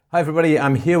Hi, everybody.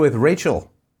 I'm here with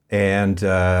Rachel, and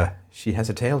she has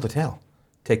a tale to tell.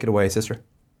 Take it away, sister.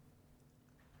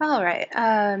 All right.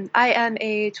 I am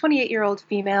a 28-year-old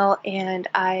female, and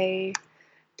I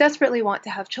desperately want to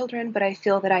have children, but I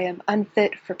feel that I am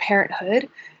unfit for parenthood.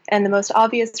 And the most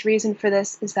obvious reason for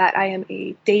this is that I am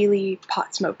a daily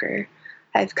pot smoker.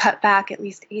 I've cut back at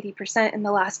least 80% in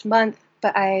the last month,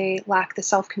 but I lack the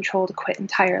self-control to quit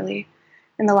entirely.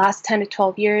 In the last 10 to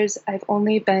 12 years, I've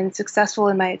only been successful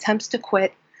in my attempts to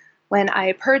quit when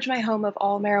I purge my home of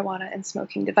all marijuana and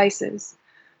smoking devices.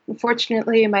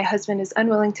 Unfortunately, my husband is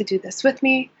unwilling to do this with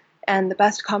me, and the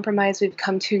best compromise we've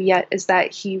come to yet is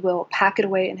that he will pack it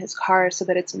away in his car so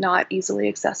that it's not easily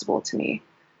accessible to me.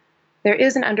 There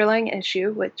is an underlying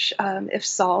issue, which, if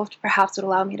solved, perhaps would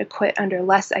allow me to quit under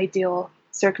less ideal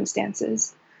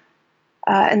circumstances.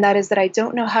 And that is that I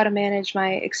don't know how to manage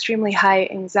my extremely high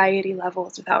anxiety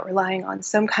levels without relying on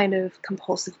some kind of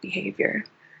compulsive behavior.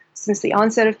 Since the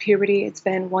onset of puberty, it's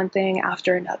been one thing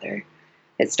after another.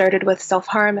 It started with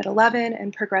self-harm at 11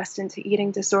 and progressed into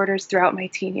eating disorders throughout my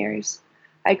teen years.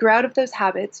 I grew out of those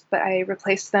habits, but I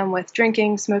replaced them with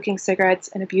drinking, smoking cigarettes,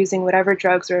 and abusing whatever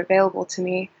drugs were available to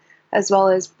me, as well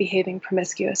as behaving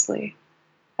promiscuously.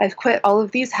 I've quit all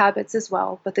of these habits as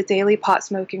well, but the daily pot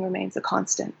smoking remains a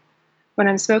constant. When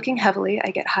I'm smoking heavily,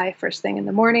 I get high first thing in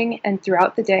the morning and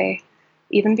throughout the day,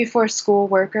 even before school,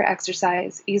 work, or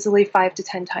exercise, easily 5 to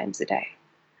 10 times a day.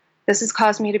 This has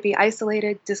caused me to be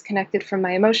isolated, disconnected from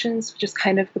my emotions, which is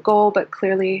kind of the goal, but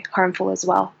clearly harmful as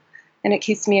well. And it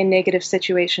keeps me in negative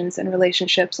situations and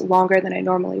relationships longer than I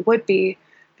normally would be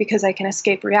because I can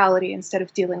escape reality instead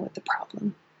of dealing with the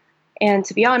problem. And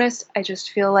to be honest, I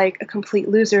just feel like a complete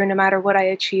loser no matter what I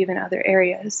achieve in other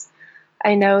areas.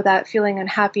 I know that feeling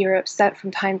unhappy or upset from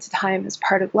time to time is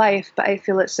part of life, but I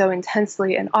feel it so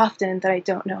intensely and often that I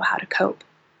don't know how to cope.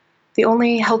 The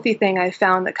only healthy thing I've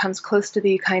found that comes close to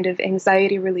the kind of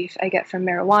anxiety relief I get from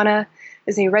marijuana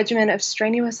is a regimen of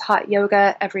strenuous hot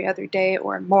yoga every other day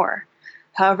or more.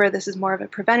 However, this is more of a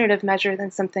preventative measure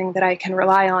than something that I can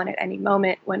rely on at any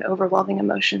moment when overwhelming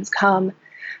emotions come,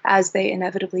 as they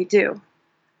inevitably do.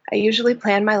 I usually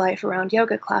plan my life around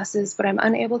yoga classes, but I'm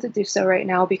unable to do so right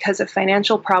now because of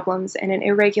financial problems and an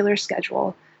irregular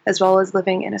schedule, as well as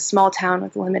living in a small town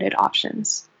with limited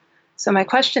options. So my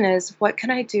question is, what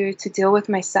can I do to deal with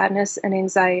my sadness and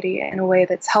anxiety in a way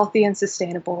that's healthy and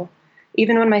sustainable,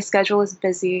 even when my schedule is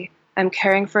busy, I'm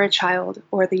caring for a child,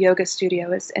 or the yoga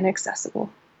studio is inaccessible?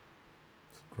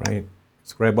 Great.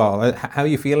 It's great. Well, how are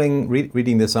you feeling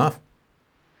reading this off?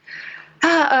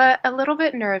 A little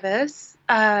bit nervous,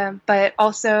 but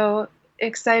also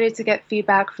excited to get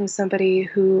feedback from somebody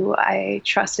who I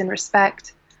trust and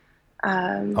respect.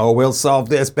 We'll solve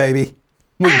this, baby.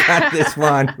 We got this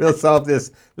one. We'll solve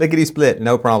this. Lickety split,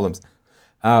 no problems.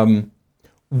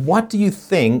 What do you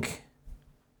think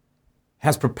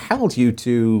has propelled you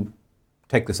to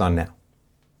take this on now?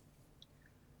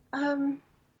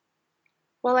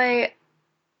 Well, I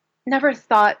never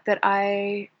thought that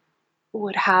I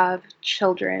would have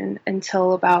children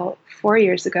until about 4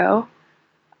 years ago,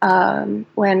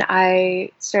 when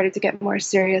I started to get more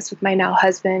serious with my now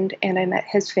husband and I met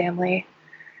his family.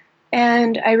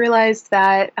 And I realized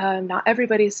that not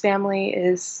everybody's family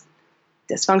is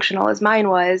dysfunctional as mine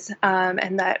was,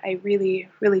 and that I really,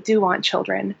 really do want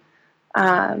children.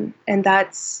 And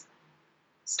that's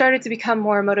started to become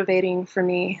more motivating for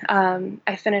me.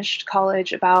 I finished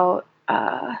college about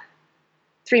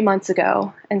 3 months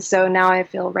ago, and so now I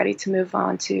feel ready to move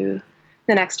on to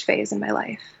the next phase in my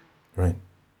life. Right.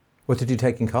 What did you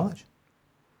take in college?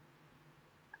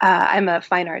 I'm a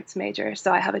fine arts major,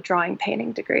 so I have a drawing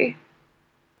painting degree.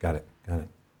 Got it.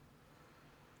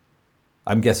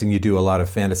 I'm guessing you do a lot of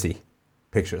fantasy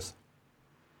pictures.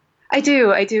 I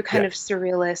do kind of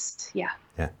surrealist, yeah.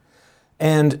 Yeah.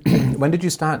 And when did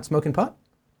you start smoking pot?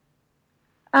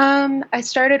 I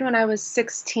started when I was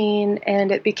 16,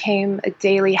 and it became a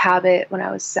daily habit when I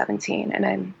was 17, and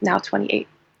I'm now 28.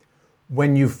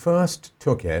 When you first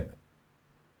took it,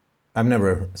 I've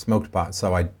never smoked pot,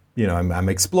 so I'm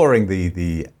exploring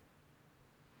the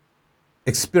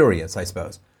experience, I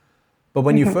suppose. But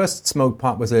when you first smoked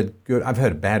pot, was it good? I've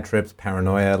heard of bad trips,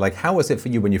 paranoia. Like, how was it for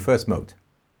you when you first smoked?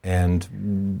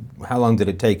 And how long did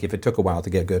it take, if it took a while, to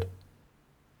get good?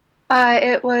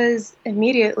 It was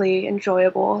immediately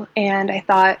enjoyable, and I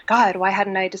thought, God, why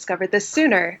hadn't I discovered this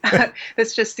sooner?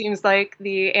 This just seems like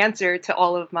the answer to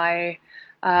all of my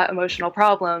emotional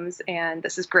problems, and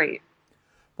this is great.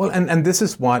 Well, and this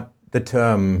is what the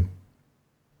term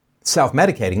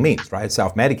self-medicating means, right?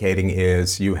 Self-medicating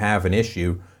is you have an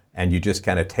issue and you just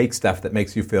kind of take stuff that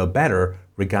makes you feel better,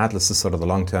 regardless of sort of the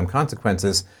long-term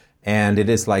consequences, And it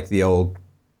is like the old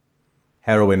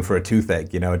heroin for a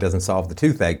toothache. It doesn't solve the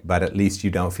toothache, but at least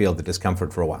you don't feel the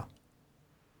discomfort for a while.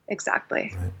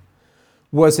 Exactly. Right.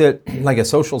 Was it like a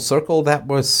social circle that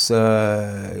was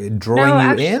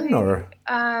drawing you in, or?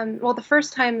 Well, the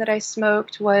first time that I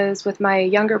smoked was with my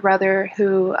younger brother,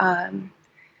 who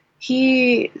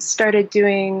he started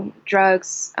doing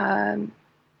drugs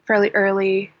fairly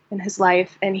early in his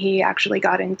life, and he actually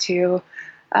got into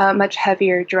much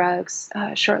heavier drugs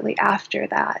shortly after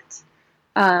that.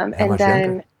 How much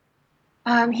younger?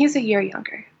 He's a year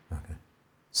younger. Okay.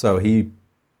 So he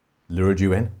lured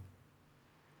you in?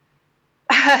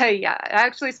 Yeah, I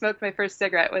actually smoked my first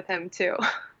cigarette with him too.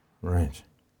 Right.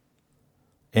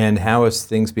 And how has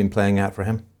things been playing out for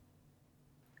him?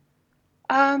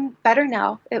 Better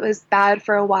now. It was bad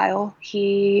for a while.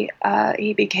 He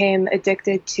became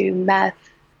addicted to meth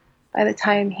by the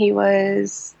time he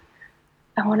was,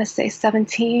 I want to say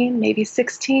 17, maybe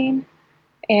 16.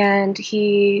 And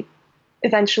he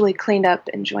eventually cleaned up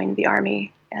and joined the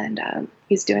Army, and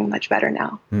he's doing much better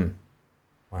now.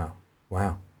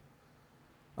 Wow.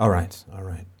 All right.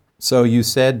 So you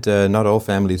said not all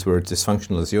families were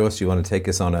dysfunctional as yours. You want to take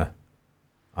us on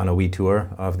a wee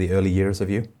tour of the early years of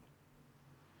you?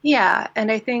 Yeah,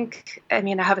 and I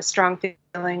have a strong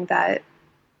feeling that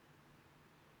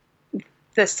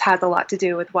this has a lot to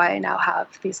do with why I now have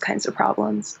these kinds of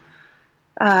problems.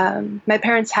 My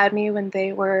parents had me when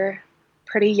they were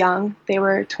pretty young. They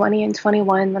were 20 and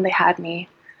 21 when they had me.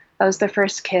 I was their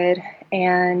first kid,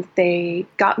 and they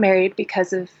got married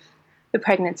because of the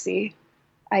pregnancy.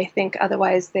 I think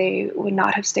otherwise they would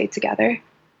not have stayed together.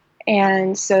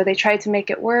 And so they tried to make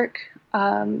it work.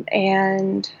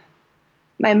 And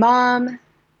my mom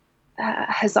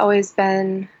has always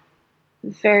been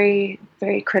very,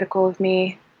 very critical of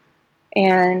me.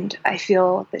 And I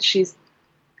feel that she's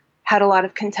had a lot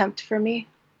of contempt for me.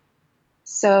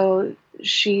 So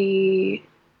she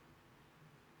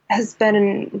has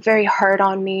been very hard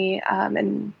on me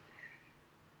in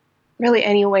really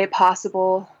any way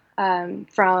possible,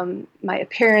 from my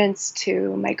appearance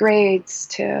to my grades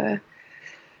to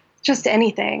just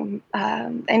anything,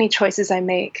 any choices I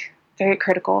make, very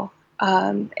critical.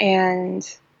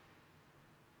 And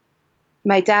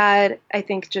my dad, I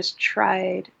think, just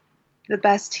tried the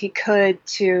best he could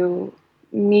to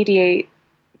mediate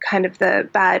kind of the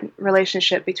bad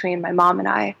relationship between my mom and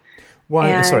I.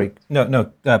 Why? Sorry.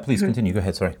 No. Please continue. Go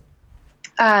ahead. Sorry.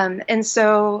 And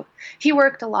so he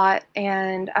worked a lot,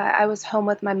 and I was home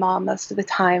with my mom most of the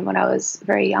time when I was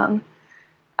very young.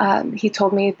 He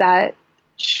told me that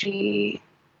she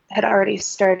had already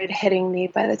started hitting me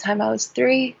by the time I was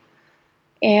 3,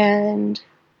 and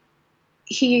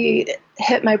he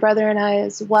hit my brother and I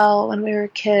as well when we were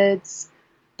kids,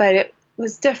 but it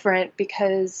was different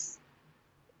because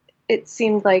it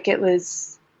seemed like it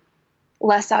was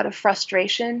less out of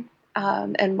frustration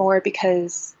and more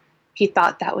because he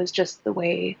thought that was just the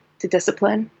way to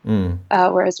discipline.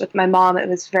 Whereas with my mom, it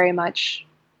was very much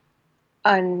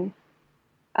it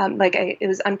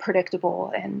was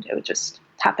unpredictable, and it would just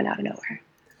happen out of nowhere.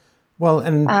 Well,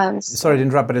 and sorry to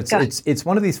interrupt, but it's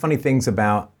one of these funny things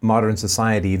about modern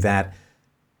society that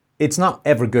it's not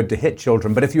ever good to hit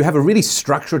children, but if you have a really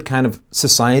structured kind of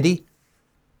society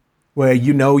where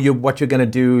you know what you're going to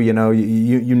do, you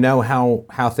know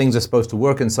how things are supposed to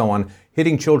work and so on,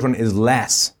 hitting children is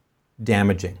less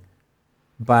damaging.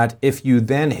 But if you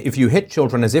hit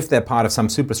children as if they're part of some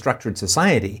superstructured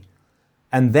society,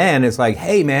 and then it's like,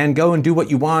 hey man, go and do what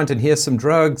you want, and here's some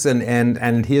drugs,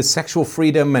 and here's sexual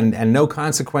freedom and no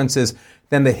consequences,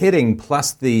 then the hitting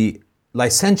plus the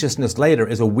licentiousness later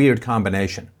is a weird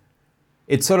combination.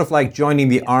 It's sort of like joining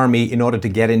the army in order to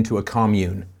get into a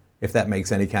commune, if that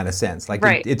makes any kind of sense. Like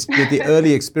right. The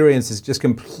early experience is just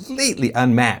completely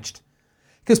unmatched.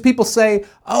 Because people say,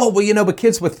 oh, well, but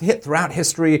kids were hit throughout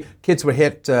history. Kids were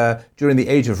hit during the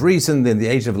age of reason, then the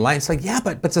age of light. It's like, yeah,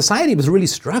 but society was really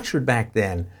structured back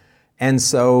then. And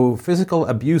so physical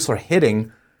abuse or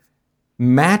hitting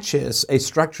matches a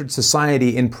structured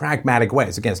society in pragmatic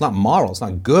ways. Again, it's not moral, it's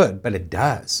not good, but it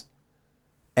does.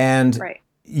 And right.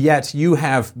 Yet you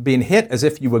have been hit as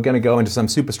if you were going to go into some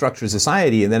superstructured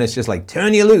society, and then it's just like,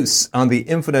 turn you loose on the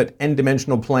infinite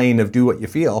n-dimensional plane of do what you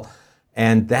feel.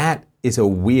 And that is a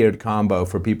weird combo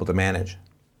for people to manage.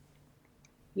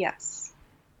 Yes.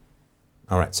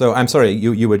 All right. So I'm sorry,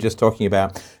 you were just talking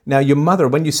about, now your mother,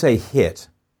 when you say hit,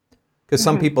 because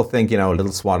some people think, a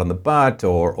little swat on the butt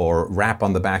or rap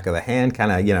on the back of the hand,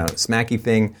 kind of, smacky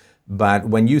thing. But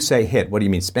when you say hit, what do you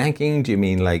mean? Spanking? Do you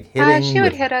mean like hitting? She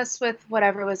would hit us with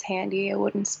whatever was handy, a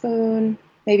wooden spoon,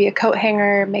 maybe a coat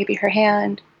hanger, maybe her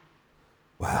hand.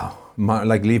 Wow.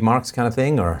 Like leave marks kind of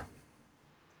thing, or?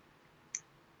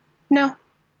 No.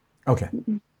 Okay.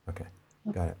 Okay.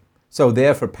 Got it. So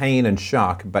there for pain and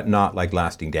shock, but not like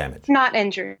lasting damage. Not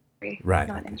injury. Right.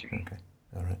 Not Okay. injury. Okay.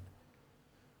 All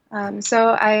right.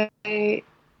 So I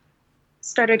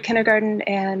started kindergarten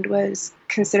and was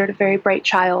considered a very bright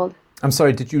child. I'm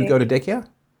sorry, did you go to daycare?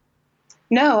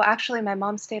 No, actually, my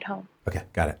mom stayed home. Okay,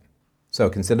 got it. So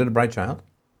considered a bright child?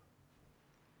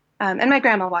 And my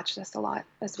grandma watched us a lot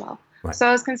as well. Right. So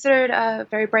I was considered a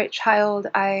very bright child.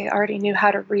 I already knew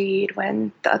how to read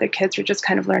when the other kids were just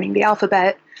kind of learning the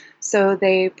alphabet. So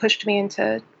they pushed me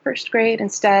into first grade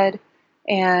instead.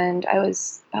 And I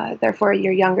was therefore a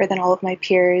year younger than all of my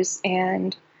peers.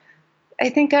 And I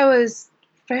think I was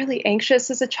fairly anxious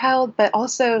as a child, but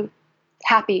also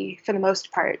happy for the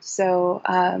most part. So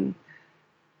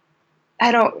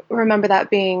I don't remember that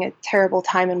being a terrible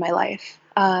time in my life.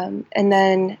 And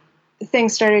then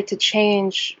things started to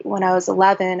change when I was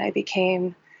 11. I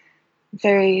became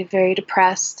very, very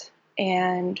depressed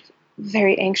and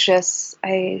very anxious.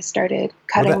 I started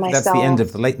cutting myself. That's the end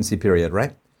of the latency period,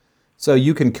 right? So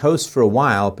you can coast for a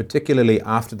while, particularly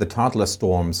after the toddler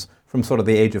storms, from sort of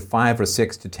the age of 5 or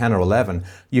 6 to 10 or 11.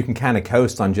 You can kind of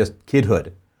coast on just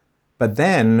kidhood. But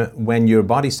then when your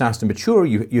body starts to mature,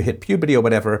 you hit puberty or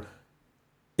whatever,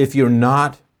 if you're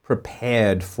not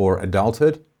prepared for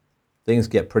adulthood, things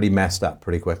get pretty messed up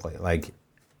pretty quickly. Like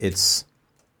it's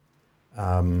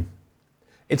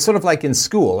sort of like in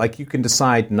school. Like you can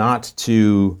decide not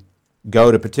to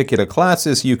go to particular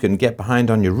classes. You can get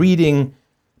behind on your reading.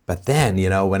 But then,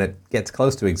 when it gets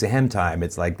close to exam time,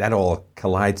 it's like that all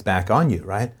collides back on you,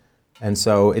 right? And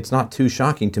so it's not too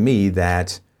shocking to me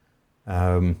that,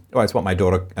 it's what my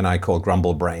daughter and I call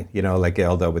grumble brain.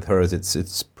 Although with hers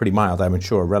it's pretty mild, I'm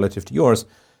sure, relative to yours.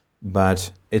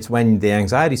 But it's when the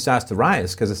anxiety starts to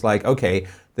rise because it's like, okay,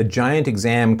 the giant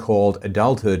exam called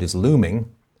adulthood is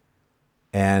looming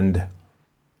and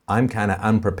I'm kind of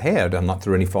unprepared, and not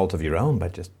through any fault of your own,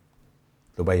 but just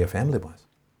the way your family was.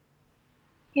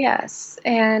 Yes,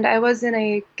 and I was in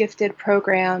a gifted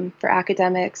program for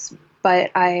academics,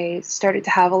 but I started to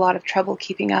have a lot of trouble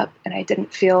keeping up, and I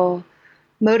didn't feel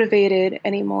motivated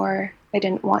anymore. I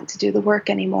didn't want to do the work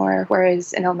anymore,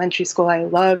 whereas in elementary school, I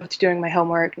loved doing my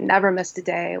homework, never missed a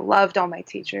day, loved all my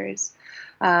teachers.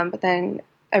 But then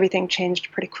everything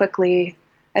changed pretty quickly.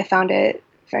 I found it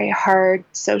very hard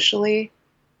socially.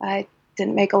 I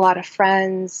didn't make a lot of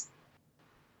friends.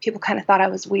 People kind of thought I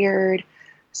was weird.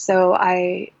 So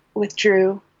I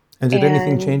withdrew. And did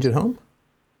anything change at home?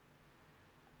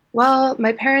 Well,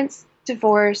 my parents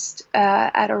divorced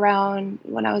at around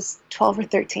when I was 12 or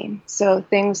 13. So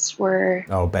things were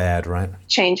bad, right?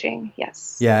 Changing,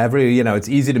 yes. Yeah, it's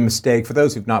easy to mistake. For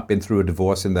those who've not been through a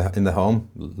divorce in the home,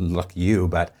 lucky you,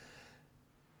 but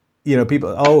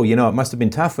people, it must have been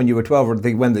tough when you were 12, or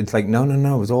when it's like, no,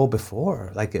 it was all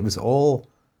before. Like it was all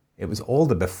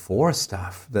the before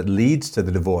stuff that leads to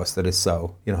the divorce that is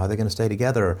so, are they going to stay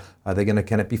together?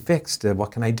 Can it be fixed?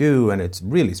 What can I do? And it's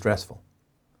really stressful.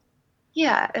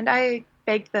 Yeah, and I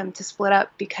begged them to split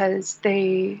up because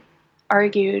they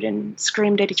argued and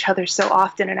screamed at each other so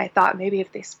often, and I thought maybe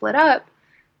if they split up,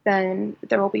 then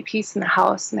there will be peace in the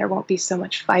house and there won't be so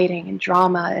much fighting and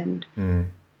drama.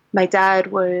 And my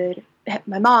dad would hit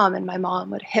my mom and my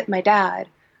mom would hit my dad.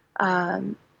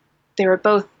 They were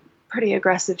both pretty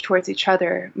aggressive towards each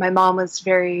other. My mom was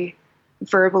very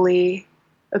verbally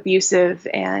abusive,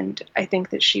 and I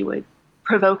think that she would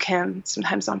provoke him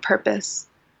sometimes on purpose.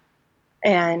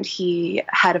 And he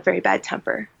had a very bad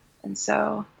temper. And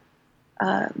so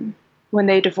when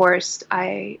they divorced,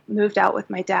 I moved out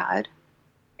with my dad,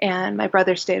 and my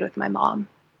brother stayed with my mom.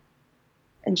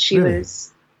 And she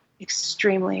was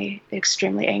extremely,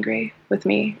 extremely angry with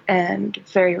me and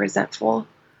very resentful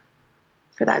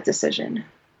for that decision. Do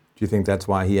you think that's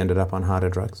why he ended up on harder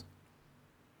drugs?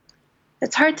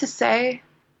 It's hard to say.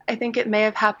 I think it may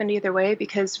have happened either way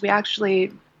because we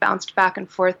actually bounced back and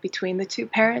forth between the two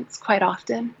parents quite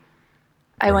often.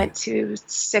 I went to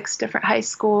 6 different high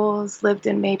schools, lived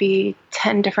in maybe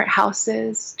 10 different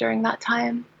houses during that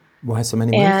time. Why so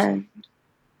many moves? And,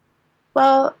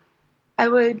 well, I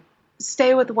would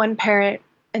stay with one parent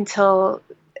until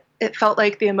it felt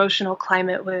like the emotional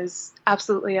climate was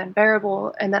absolutely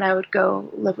unbearable, and then I would go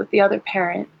live with the other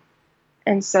parent.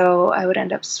 And so I would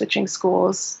end up switching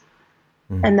schools.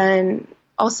 And then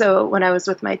also, when I was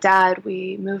with my dad,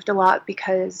 we moved a lot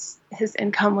because his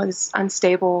income was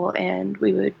unstable and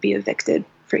we would be evicted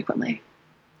frequently.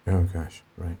 Oh, gosh.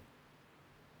 Right.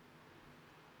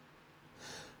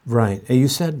 Right. You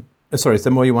said, sorry, is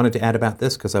there more you wanted to add about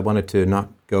this? Because I wanted to not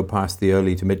go past the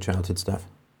early to mid-childhood stuff.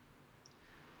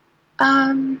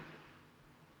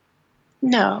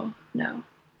 No.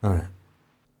 All right.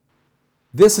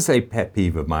 This is a pet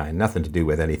peeve of mine, nothing to do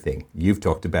with anything you've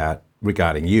talked about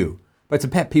regarding you, but it's a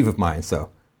pet peeve of mine, so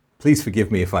please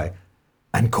forgive me if I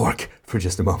uncork for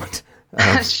just a moment.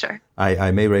 Sure.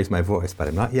 I may raise my voice, but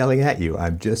I'm not yelling at you.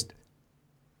 I'm just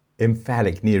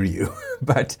emphatic near you.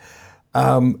 But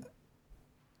the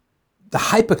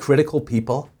hypercritical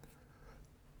people,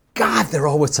 God, they're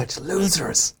always such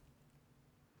losers.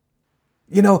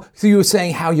 You know, so you were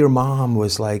saying how your mom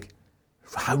was like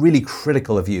really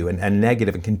critical of you and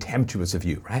negative and contemptuous of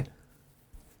you, right?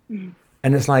 Mm.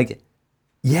 And it's like,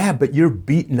 yeah, but you're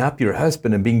beating up your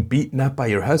husband and being beaten up by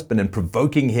your husband and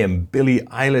provoking him Billie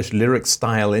Eilish lyric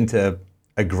style into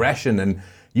aggression, and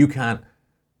you can't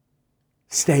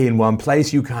stay in one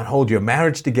place, you can't hold your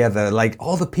marriage together. Like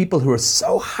all the people who are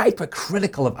so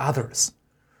hypercritical of others,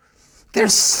 they're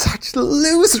such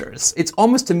losers. It's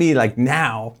almost to me like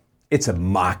now it's a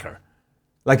marker.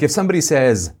 Like if somebody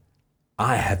says,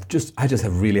 I just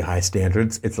have really high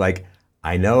standards, it's like,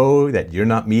 I know that you're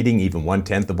not meeting even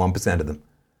 1/10 of 1% of them.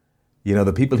 You know,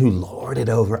 the people who lord it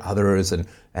over others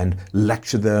and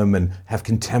lecture them and have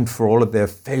contempt for all of their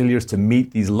failures to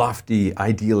meet these lofty,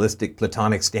 idealistic,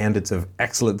 platonic standards of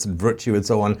excellence and virtue and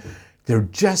so on, they're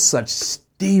just such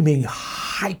steaming,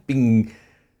 hyping,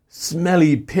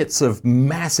 smelly pits of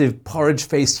massive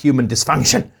porridge-faced human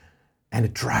dysfunction. And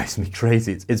it drives me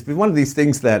crazy. It's been one of these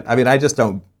things that, I mean, I just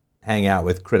don't hang out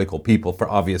with critical people for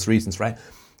obvious reasons, right?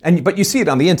 But you see it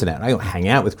on the internet. I don't hang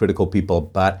out with critical people,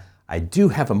 but I do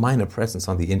have a minor presence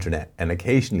on the internet, and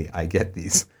occasionally I get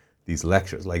these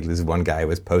lectures. Like this one guy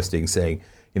was posting saying,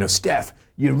 you know, Stef,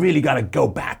 you really got to go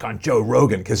back on Joe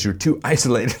Rogan because you're too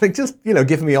isolated. Like just, you know,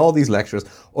 giving me all these lectures.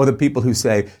 Or the people who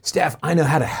say, Stef, I know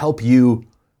how to help you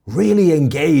really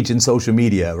engage in social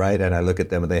media, right? And I look at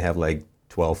them and they have like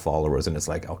 12 followers, and it's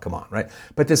like, oh, come on, right?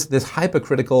 But this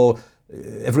hypercritical,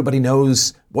 everybody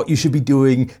knows what you should be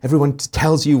doing, everyone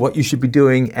tells you what you should be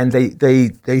doing, and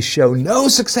they show no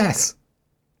success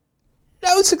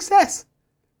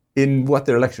in what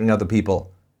they're lecturing other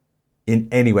people in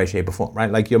any way, shape, or form, right?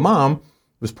 Like your mom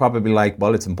was probably like,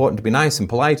 well, it's important to be nice and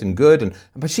polite and good,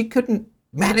 but she couldn't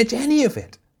manage any of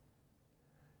it.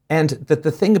 And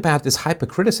the thing about this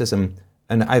hypercriticism,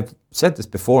 and I've said this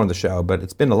before on the show, but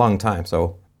it's been a long time,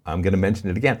 so I'm going to mention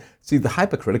it again. See, the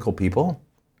hypercritical people,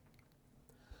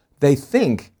 they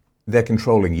think they're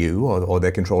controlling you or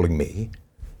they're controlling me,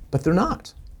 but they're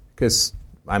not. Because,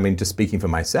 I mean, just speaking for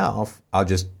myself, I'll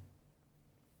just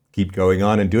keep going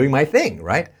on and doing my thing,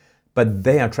 right? But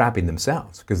they are trapping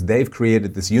themselves because they've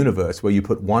created this universe where you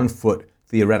put one foot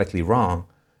theoretically wrong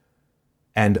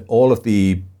and all of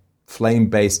the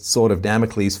flame-based sword of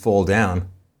Damocles fall down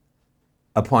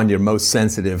upon your most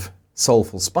sensitive,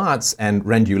 soulful spots and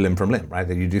rend you limb from limb, right?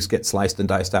 That you just get sliced and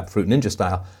diced up Fruit Ninja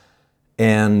style.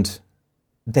 And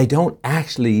they don't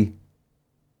actually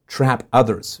trap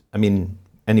others. I mean,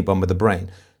 anyone with a brain.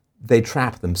 They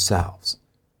trap themselves.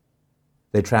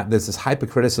 There's this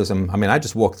hypercriticism. I mean, I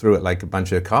just walk through it like a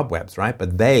bunch of cobwebs, right?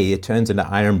 But it turns into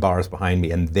iron bars behind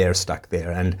me and they're stuck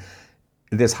there. And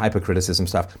this hypercriticism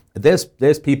stuff.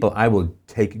 There's people I will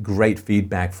take great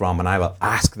feedback from and I will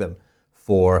ask them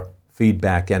for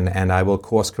feedback and I will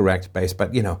course correct based,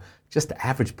 but you know, just the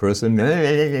average person,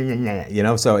 you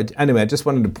know. So anyway, I just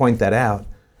wanted to point that out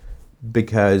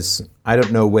because I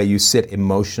don't know where you sit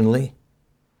emotionally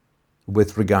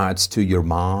with regards to your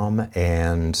mom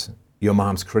and your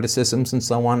mom's criticisms and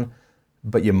so on,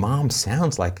 but your mom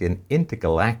sounds like an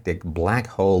intergalactic black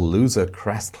hole loser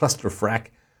clusterfrack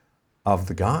of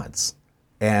the gods.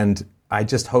 And I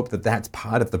just hope that that's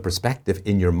part of the perspective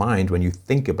in your mind when you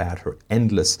think about her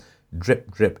endless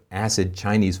drip, drip, acid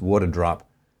Chinese water drop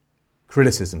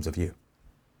criticisms of you.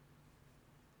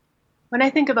 When I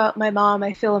think about my mom,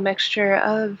 I feel a mixture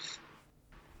of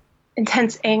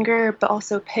intense anger, but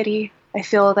also pity. I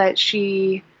feel that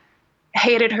she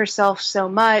hated herself so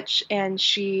much, and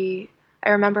I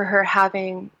remember her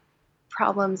having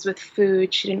problems with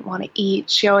food. She didn't want to eat.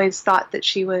 She always thought that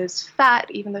she was fat,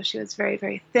 even though she was very,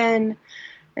 very thin.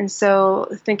 And so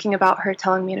thinking about her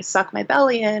telling me to suck my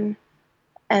belly in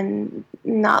and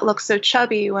not look so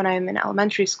chubby when I'm in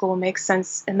elementary school makes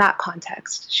sense in that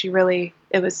context.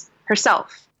 It was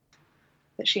herself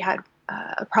that she had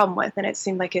a problem with, and it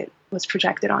seemed like it was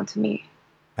projected onto me.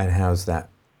 And how's that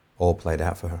all played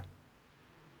out for her?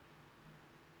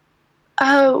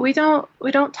 We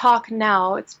don't talk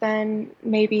now. It's been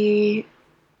maybe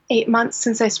 8 months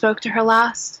since I spoke to her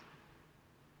last.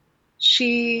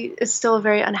 She is still a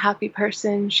very unhappy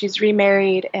person. She's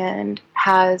remarried and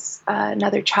has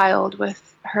another child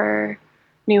with her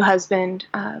new husband.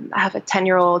 I have a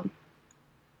 10-year-old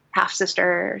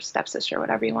half-sister or stepsister,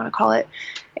 whatever you want to call it.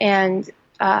 And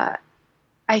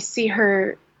I see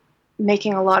her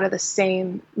making a lot of the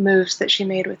same moves that she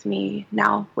made with me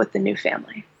now with the new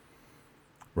family.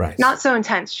 Right. Not so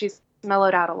intense. She's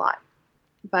mellowed out a lot.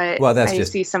 But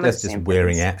see some of the same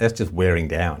things. That's just wearing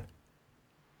down.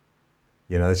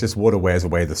 You know, it's just water wears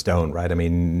away the stone, right? I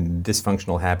mean,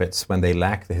 dysfunctional habits, when they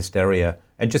lack the hysteria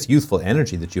and just youthful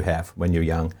energy that you have when you're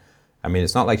young. I mean,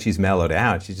 it's not like she's mellowed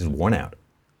out. She's just worn out.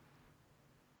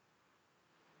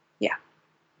 Yeah.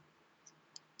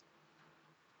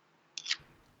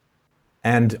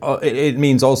 And it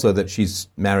means also that she's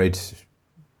married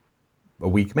a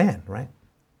weak man, right?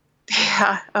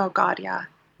 Yeah. Oh, God, yeah.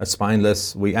 A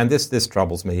spineless, and this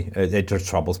troubles me. It just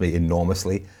troubles me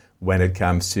enormously when it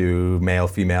comes to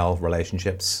male-female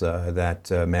relationships,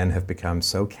 that men have become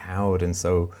so cowed and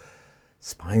so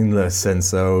spineless and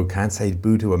so can't say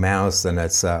boo to a mouse, and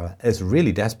it's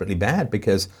really desperately bad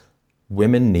because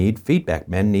women need feedback,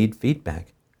 men need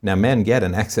feedback. Now, men get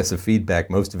an excess of feedback,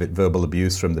 most of it verbal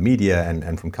abuse from the media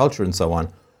and from culture and so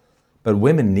on, but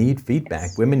women need feedback.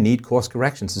 Yes. Women need course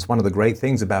corrections. It's one of the great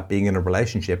things about being in a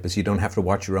relationship is you don't have to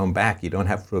watch your own back. You don't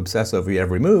have to obsess over your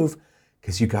every move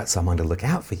because you got someone to look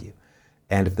out for you.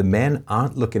 And if the men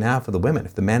aren't looking out for the women,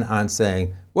 if the men aren't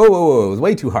saying, whoa, it was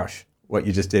way too harsh what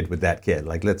you just did with that kid.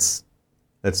 Like, let's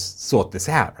sort this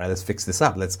out, right? Let's fix this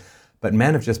up. But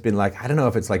men have just been like, I don't know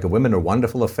if it's like a women are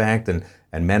wonderful effect and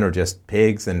men are just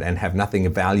pigs and have nothing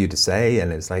of value to say.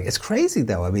 And it's like, it's crazy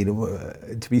though. I mean,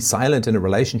 to be silent in a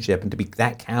relationship and to be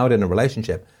that cowed in a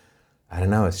relationship, I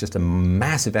don't know, it's just a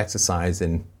massive exercise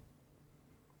in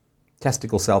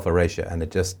testicle self-erasure. And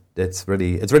it's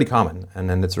really common. And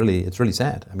then it's really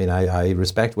sad. I mean, I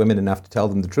respect women enough to tell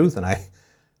them the truth. And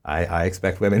I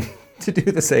expect women to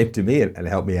do the same to me and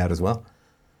help me out as well.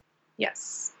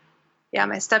 Yes. Yeah,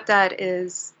 my stepdad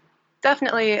is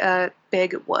definitely a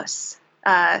big wuss,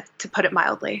 to put it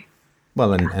mildly.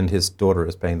 Well, and his daughter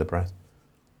is paying the price.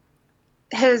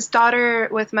 His daughter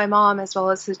with my mom, as well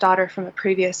as his daughter from a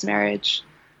previous marriage,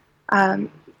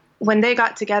 when they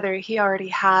got together, he already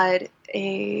had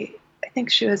I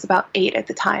think she was about 8 at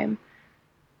the time.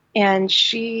 And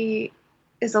she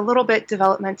is a little bit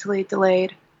developmentally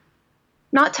delayed.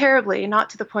 Not terribly,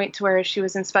 not to the point to where she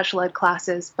was in special ed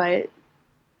classes, but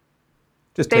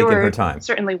just taking her time.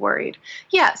 Certainly worried.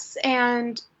 Yes,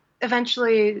 and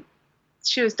eventually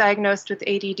she was diagnosed with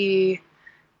ADD,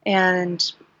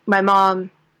 and my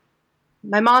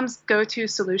mom's go-to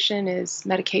solution is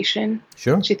medication.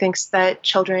 Sure. She thinks that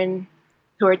children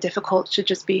who are difficult should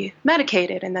just be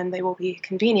medicated, and then they will be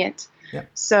convenient. Yeah.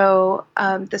 So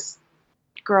this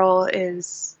girl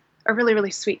is a really,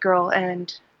 really sweet girl,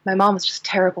 and my mom was just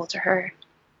terrible to her,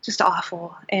 just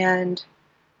awful. And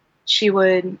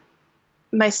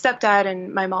my stepdad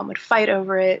and my mom would fight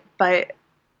over it, but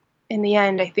in the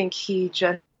end, I think he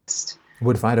just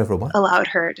would fight over what? Allowed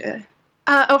her to,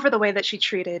 over the way that she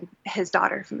treated his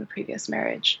daughter from the previous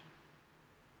marriage.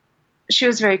 She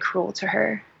was very cruel to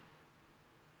her.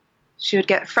 She would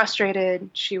get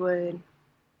frustrated. She would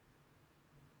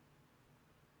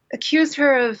accuse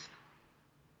her of,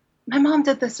 my mom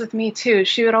did this with me too.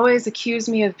 She would always accuse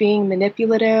me of being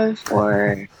manipulative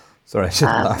or... Sorry, I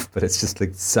shouldn't laugh, but it's just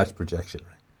like such projection,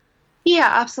 right? Yeah,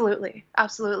 absolutely.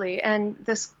 Absolutely. And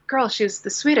this girl, she was the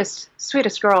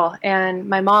sweetest girl. And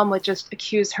my mom would just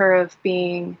accuse her of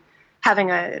having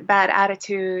a bad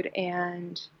attitude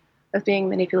and of being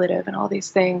manipulative and all these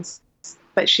things.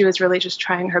 But she was really just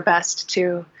trying her best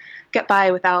to get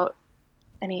by without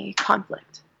any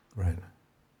conflict. Right.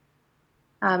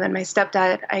 And my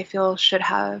stepdad, I feel, should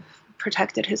have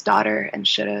protected his daughter and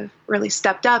should have really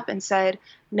stepped up and said,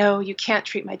 no, you can't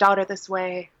treat my daughter this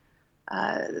way.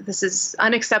 This is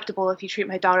unacceptable. If you treat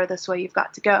my daughter this way, you've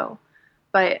got to go.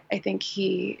 But I think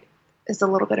he is a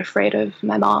little bit afraid of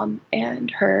my mom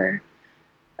and her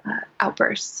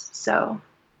outbursts. So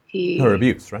her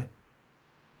abuse, right?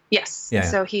 Yes. Yeah.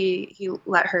 So he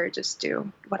let her just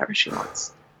do whatever she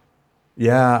wants.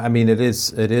 Yeah, I mean, it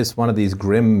is one of these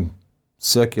grim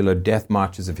circular death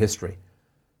marches of history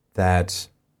that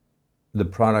the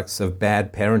products of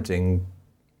bad parenting,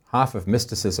 half of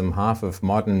mysticism, half of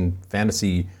modern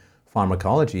fantasy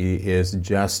pharmacology, is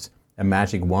just a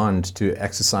magic wand to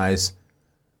exorcise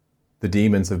the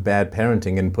demons of bad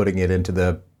parenting and putting it into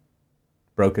the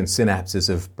broken synapses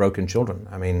of broken children.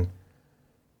 I mean,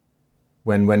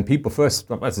 when people first,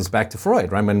 this is back to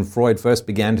Freud, right? When Freud first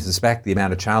began to suspect the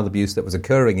amount of child abuse that was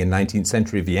occurring in 19th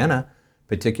century Vienna,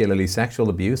 particularly sexual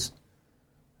abuse,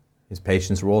 his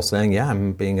patients were all saying, yeah,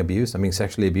 I'm being abused, I'm being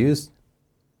sexually abused.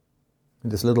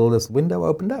 And this window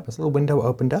opened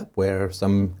up where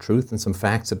some truth and some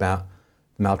facts about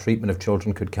the maltreatment of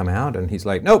children could come out. And he's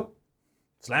like, nope,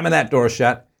 slamming that door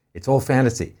shut. It's all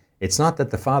fantasy. It's not that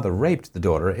the father raped the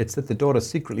daughter. It's that the daughter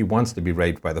secretly wants to be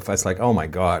raped by the father. It's like, oh my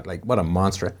God, like what a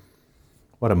monster.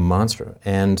 What a monster.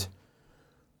 And,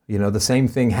 the same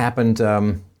thing happened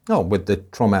with the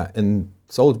trauma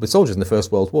with soldiers in the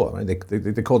First World War. Right?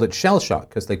 They called it shell shock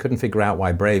because they couldn't figure out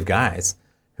why brave guys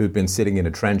who'd been sitting in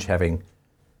a trench having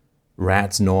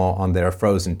rats gnaw on their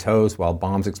frozen toes while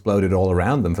bombs exploded all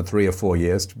around them for 3 or 4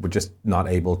 years were just not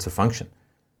able to function.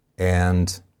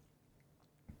 And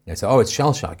they said, it's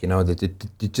shell shock,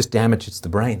 it just damages the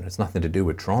brain. It's nothing to do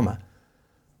with trauma.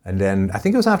 And then I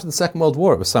think it was after the Second World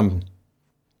War, it was some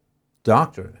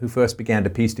doctor who first began to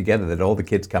piece together that all the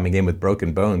kids coming in with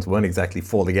broken bones weren't exactly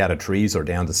falling out of trees or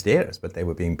down the stairs, but they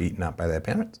were being beaten up by their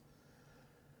parents.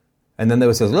 And then there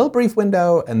was this little brief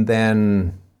window, and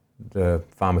then the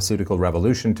pharmaceutical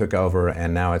revolution took over,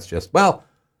 and now it's just,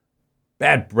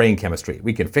 bad brain chemistry.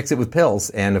 We can fix it with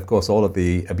pills. And of course, all of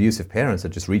the abusive parents are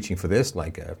just reaching for this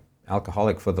like an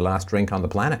alcoholic for the last drink on the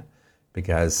planet,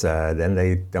 because then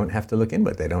they don't have to look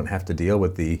inward. They don't have to deal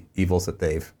with the evils that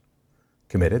they've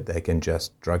committed. They can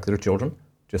just drug their children,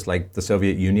 just like the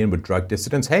Soviet Union would drug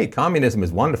dissidents. Hey, communism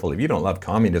is wonderful. If you don't love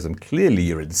communism, clearly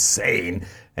you're insane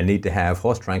and need to have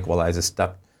horse tranquilizers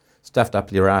stuffed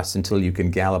up your ass until you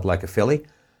can gallop like a filly.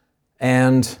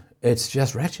 And it's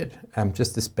just wretched.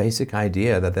 Just this basic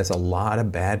idea that there's a lot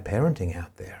of bad parenting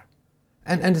out there.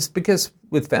 And it's because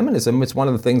with feminism, it's one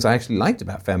of the things I actually liked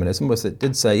about feminism was it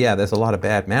did say, there's a lot of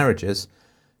bad marriages,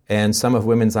 and some of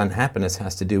women's unhappiness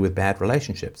has to do with bad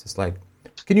relationships. It's like,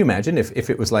 can you imagine if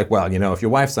it was like, if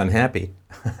your wife's unhappy,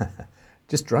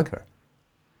 just drug her.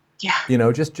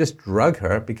 Yeah. Just drug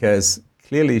her because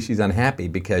clearly she's unhappy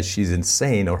because she's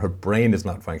insane or her brain is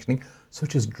not functioning. So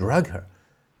just drug her,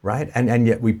 right? And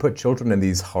yet we put children in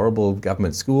these horrible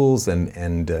government schools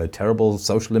and terrible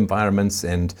social environments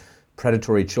and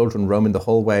predatory children roaming the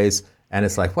hallways. And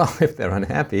it's like, if they're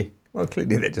unhappy,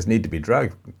 clearly they just need to be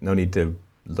drugged. No need to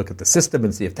look at the system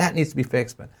and see if that needs to be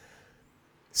fixed. But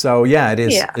so, it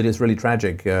is. Yeah. It is really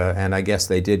tragic. And I guess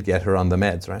they did get her on the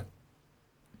meds, right?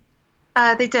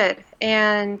 They did.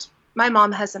 And my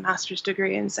mom has a master's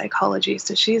degree in psychology,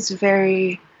 so she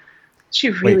really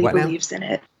believes in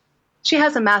it. She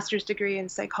has a master's degree in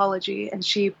psychology, and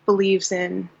she believes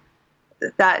in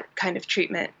that kind of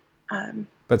treatment.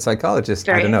 But psychologists,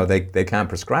 I don't know, they can't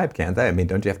prescribe, can't they? I mean,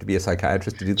 don't you have to be a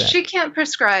psychiatrist to do that? She can't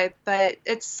prescribe, but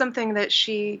it's something that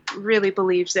she really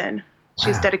believes in. Wow.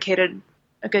 She's dedicated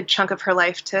a good chunk of her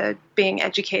life to being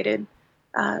educated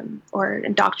or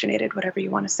indoctrinated, whatever you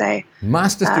want to say.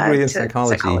 Master's degree in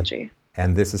psychology.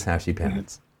 And this is how she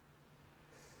parents.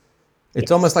 Mm-hmm.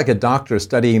 It's almost like a doctor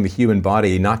studying the human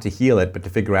body, not to heal it, but to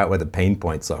figure out where the pain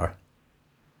points are.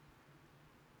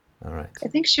 All right. I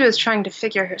think she was trying to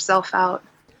figure herself out.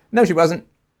 No, she wasn't.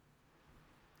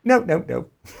 No.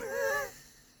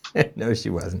 No, she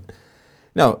wasn't.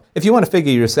 No, if you want to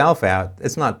figure yourself out,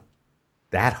 it's not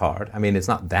that hard. I mean, it's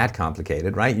not that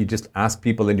complicated, right? You just ask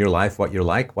people in your life what you're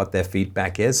like, what their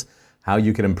feedback is, how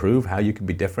you can improve, how you can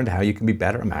be different, how you can be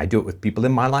better. I mean, I do it with people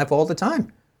in my life all the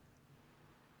time.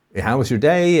 How was your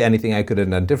day? Anything I could have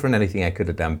done different? Anything I could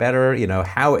have done better?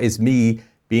 How is me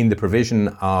being the provision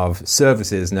of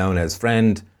services known as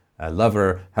friend,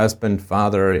 lover, husband,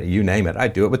 father, you name it? I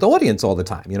do it with the audience all the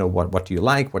time. What do you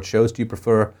like? What shows do you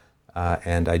prefer?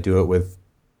 And I do it with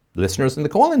listeners in the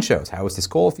call-in shows. How was this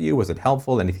call for you? Was it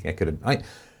helpful? Anything I could have... Right?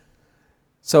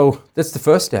 So that's the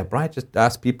first step, right? Just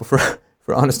ask people for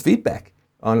honest feedback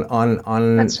on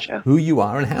who you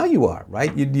are and how you are,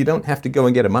 right? You don't have to go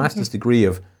and get a master's degree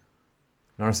of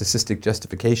narcissistic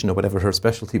justification or whatever her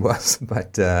specialty was.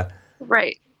 But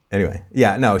right. Anyway,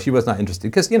 no, she was not interested.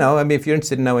 Because, if you're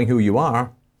interested in knowing who you are,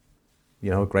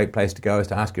 a great place to go is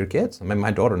to ask your kids. I mean,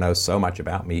 my daughter knows so much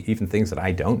about me, even things that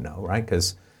I don't know, right?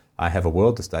 Because I have a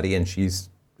world to study and she's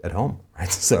at home,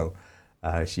 right? So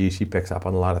she picks up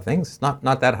on a lot of things. It's not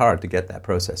that hard to get that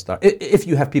process started. If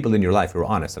you have people in your life who are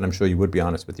honest, and I'm sure you would be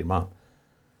honest with your mom.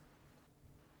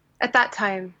 At that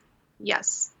time,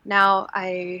 yes. Now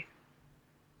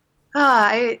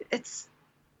it's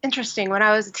interesting. When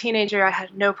I was a teenager, I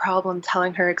had no problem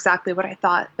telling her exactly what I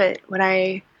thought. But when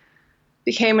I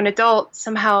became an adult,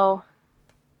 somehow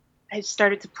I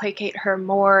started to placate her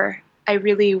more. I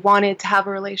really wanted to have a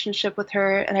relationship with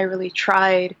her, and I really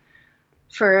tried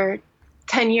for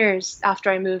 10 years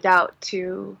after I moved out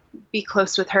to be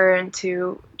close with her and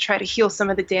to try to heal some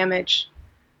of the damage.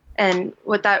 And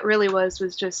what that really was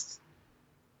just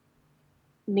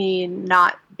me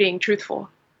not being truthful.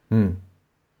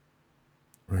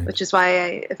 Right. Which is why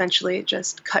I eventually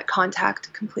just cut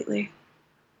contact completely.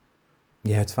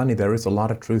 Yeah, it's funny. There is a lot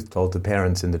of truth told to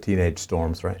parents in the teenage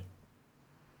storms, right?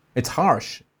 It's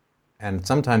harsh. and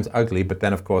sometimes ugly, but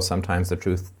then, of course, sometimes the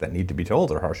truth that need to be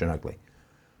told are harsh and ugly.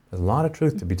 There's a lot of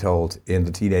truth to be told in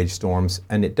the teenage storms,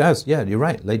 and it does, yeah, you're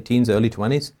right, late teens, early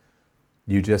 20s,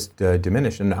 you just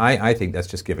diminish. And I think that's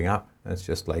just giving up. That's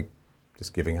just like,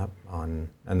 just giving up on,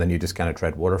 and then you just kind of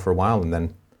tread water for a while, and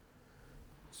then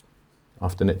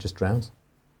often it just drowns.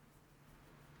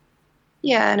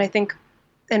 Yeah, and I think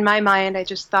in my mind, I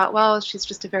just thought, well, she's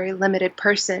just a very limited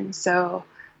person, so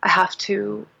I have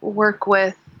to work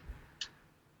with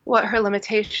what her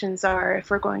limitations are if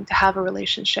we're going to have a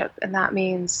relationship. And that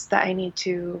means that I need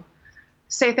to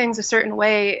say things a certain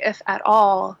way, if at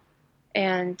all,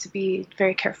 and to be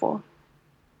very careful.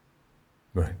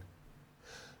 Right.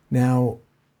 Now,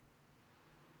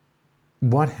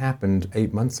 what happened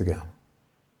 8 months ago?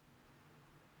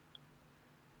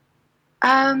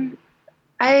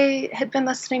 I had been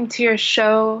listening to your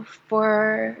show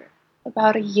for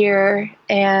about a year,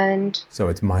 and so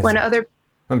it's my when fault. other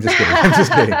I'm just kidding. I'm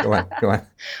just kidding. Go on.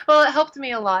 Well, it helped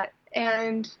me a lot,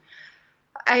 and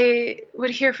I would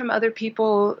hear from other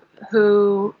people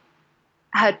who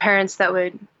had parents that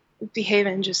would behave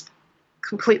in just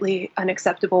completely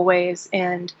unacceptable ways,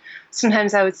 and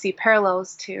sometimes I would see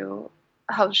parallels to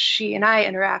how she and I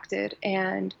interacted,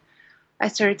 and I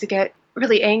started to get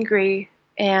really angry,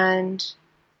 and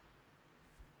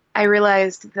I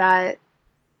realized that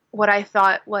what I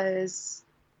thought was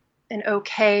an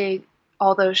okay,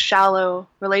 although shallow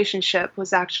relationship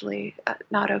was actually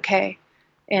not okay,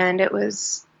 and it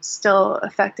was still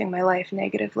affecting my life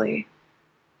negatively.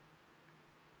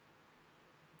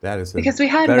 That is a because we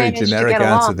had very managed generic to get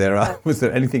answer along, there. Was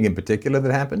there anything in particular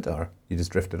that happened, or you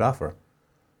just drifted off? Or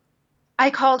I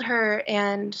called her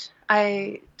and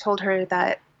I told her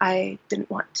that I didn't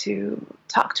want to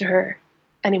talk to her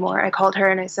anymore. I called her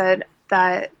and I said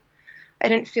that I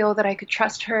didn't feel that I could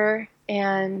trust her,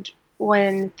 and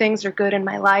when things are good in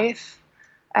my life,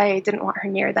 I didn't want her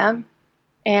near them.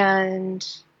 And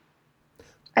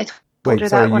I told her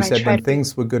that when you said I tried when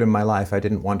things were good in my life, I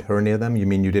didn't want her near them? You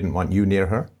mean you didn't want you near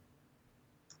her?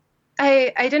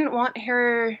 I didn't want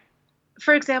her,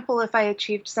 for example, if I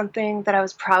achieved something that I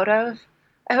was proud of,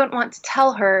 I wouldn't want to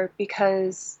tell her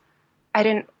because I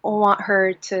didn't want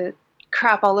her to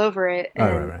crap all over it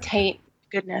and taint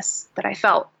goodness that I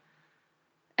felt.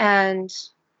 And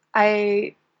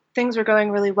things were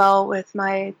going really well with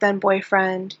my then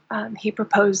boyfriend. He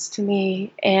proposed to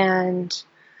me, and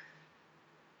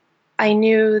I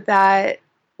knew that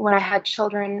when I had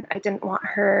children, I didn't want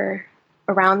her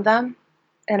around them.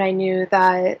 And I knew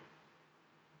that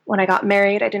when I got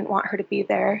married, I didn't want her to be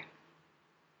there.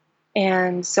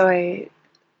 And so I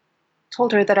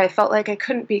told her that I felt like I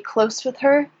couldn't be close with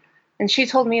her. And she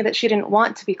told me that she didn't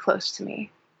want to be close to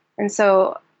me. And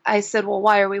so I said, well,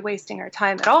 why are we wasting our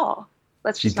time at all?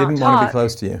 Let's just not talk. She didn't want to be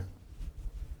close to you?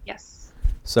 Yes.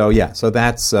 So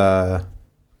that's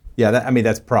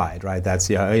that's pride, right? That's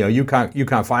you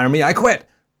can't fire me, I quit,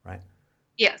 right?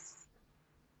 Yes.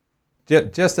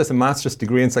 Just as a master's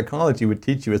degree in psychology would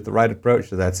teach you is the right approach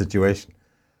to that situation.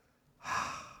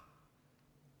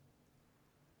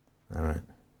 All right.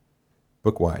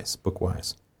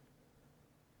 Bookwise.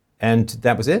 And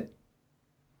that was it?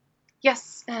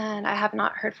 Yes, and I have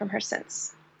not heard from her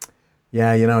since.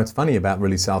 Yeah, it's funny about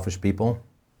really selfish people.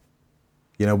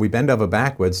 We bend over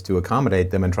backwards to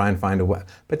accommodate them and try and find a way.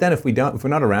 But then if we're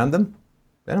not around them,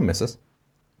 they don't miss us.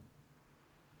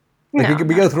 We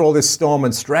go through all this storm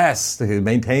and stress to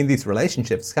maintain these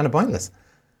relationships. It's kind of pointless.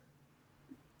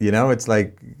 It's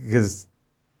like, because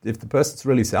if the person's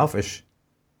really selfish,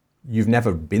 you've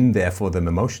never been there for them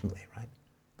emotionally, right?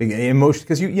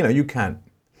 Because you can't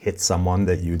hit someone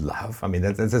that you love. I mean,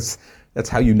 that's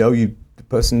how the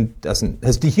person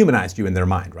has dehumanized you in their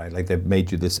mind, right? Like they've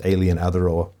made you this alien other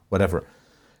or whatever.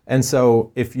 And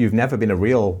so if you've never been a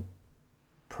real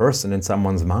person in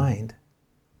someone's mind,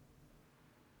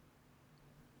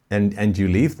 and you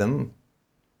leave them,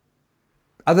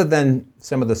 other than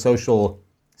some of the social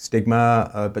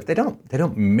stigma, but they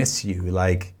don't miss you,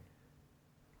 like,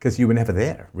 because you were never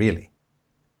there, really.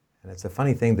 And it's a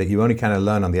funny thing that you only kind of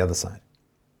learn on the other side.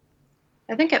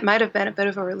 I think it might have been a bit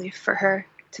of a relief for her,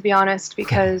 to be honest,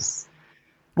 because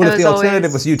well, if the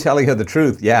alternative was you telling her the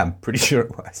truth, yeah, I'm pretty sure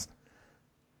it was.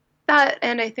 That,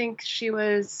 and I think she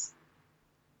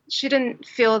didn't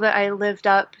feel that I lived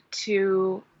up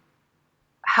to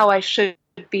how I should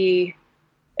be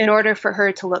in order for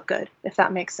her to look good, if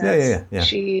that makes sense.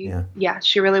 Yeah.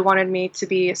 She really wanted me to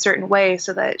be a certain way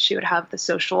so that she would have the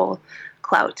social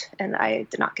clout, and I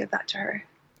did not give that to her.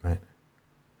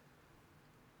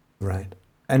 Right.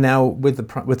 And now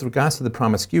with regards to the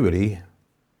promiscuity,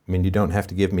 I mean, you don't have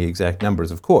to give me exact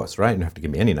numbers, of course, right? You don't have to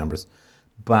give me any numbers.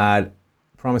 but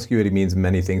promiscuity means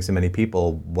many things to many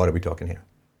people. What are we talking here?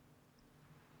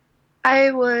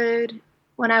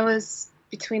 When I was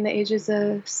between the ages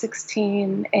of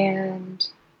 16 and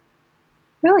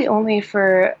really only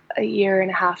for a year and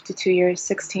a half to 2 years,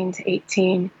 16 to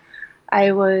 18,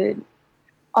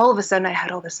 all of a sudden I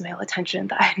had all this male attention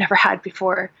that I had never had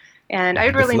before. And I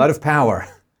really... A lot of power.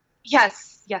 Yes.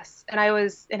 And I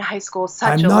was in high school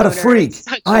I'm not a freak.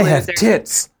 I have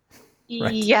tits.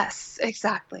 Right. Yes,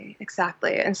 exactly.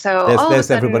 And so there's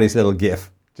everybody's little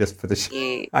gif just for the show.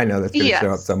 I know that's going to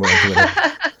show up somewhere on Twitter.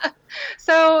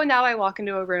 So now I walk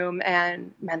into a room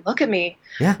and men look at me,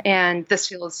 and this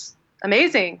feels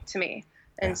amazing to me.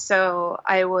 And so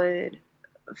I would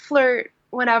flirt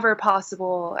whenever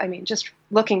possible. I mean, just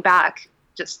looking back,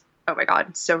 oh my God,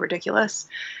 it's so ridiculous.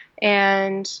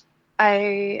 And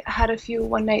I had a few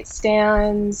one-night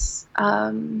stands.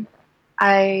 I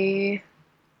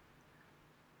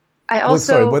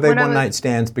also... were they one-night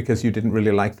stands because you didn't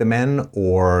really like the men,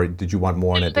 or did you want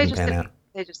more and it didn't pan out?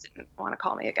 They just didn't want to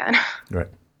call me again. Right.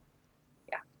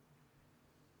 Yeah.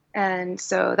 And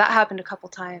so that happened a couple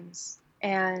times.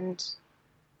 And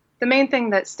the main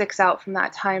thing that sticks out from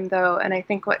that time, though, and I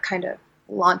think what kind of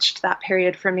launched that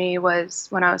period for me, was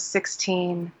when I was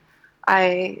 16,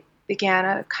 I began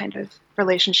a kind of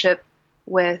relationship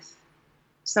with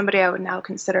somebody I would now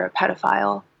consider a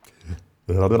pedophile.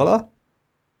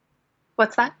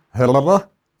 What's that?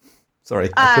 Sorry,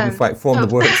 I couldn't quite form the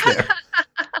words there.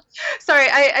 Sorry,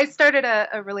 I started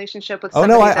a relationship with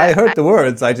somebody. Oh, no, I heard the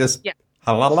words. I just... Yeah.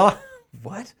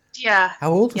 What? Yeah.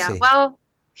 How old was he? Well,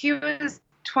 he was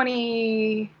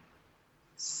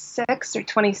 26 or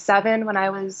 27 when I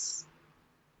was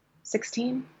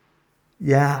 16.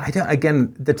 Yeah,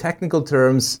 again, the technical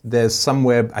terms, there's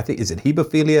somewhere, I think, is it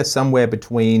hebephilia? Somewhere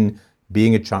between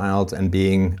being a child and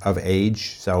being of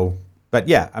age. So, but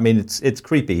yeah, I mean, it's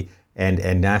creepy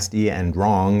and nasty and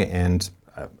wrong and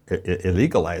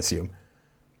illegal, I assume.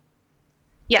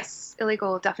 Yes,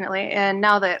 illegal, definitely. And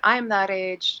now that I'm that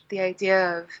age, the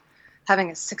idea of having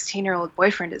a 16-year-old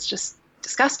boyfriend is just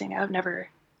disgusting. I would never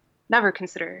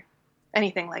consider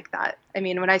anything like that. I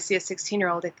mean, when I see a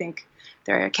 16-year-old, I think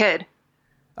they're a kid.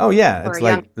 Oh, yeah. It's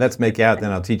like, let's make out,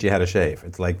 then I'll teach you how to shave.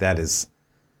 It's like, that's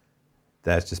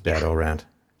just bad all around.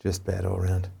 Just bad all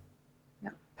around.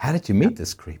 Yep. How did you meet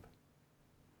this creep?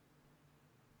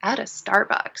 At a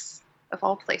Starbucks, of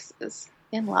all places,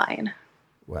 in line.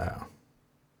 Wow.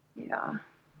 Yeah.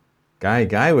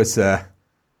 Guy was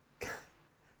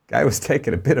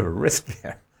taking a bit of a risk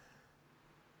there.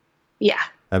 Yeah.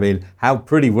 I mean, how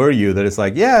pretty were you that it's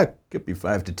like, yeah, could be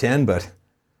 5 to 10, but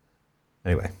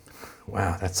anyway.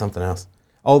 Wow, that's something else.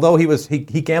 Although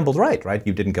he gambled right?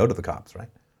 You didn't go to the cops, right?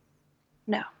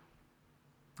 No.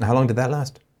 How long did that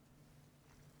last?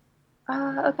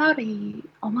 About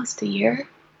almost a year.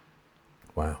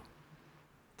 Wow.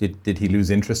 Did he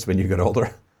lose interest when you got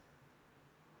older?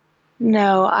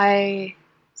 No, I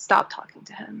stopped talking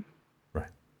to him. Right.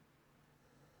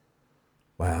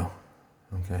 Wow.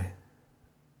 Okay.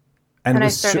 And I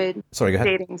started sorry, go ahead.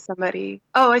 dating somebody.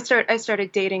 Oh, I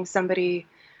started dating somebody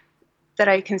that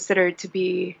I considered to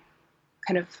be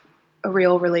kind of a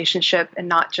real relationship and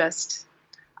not just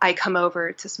I come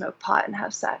over to smoke pot and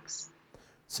have sex.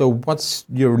 So what's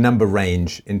your number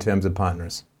range in terms of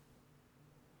partners?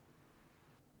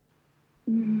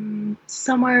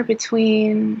 Somewhere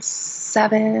between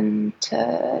 7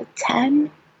 to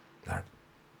 10. Right.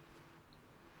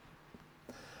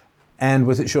 And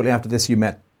was it shortly after this you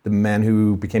met the man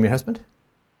who became your husband?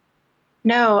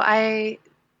 No, I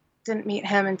didn't meet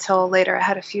him until later. I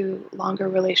had a few longer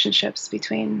relationships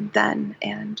between then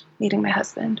and meeting my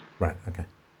husband. Right, okay.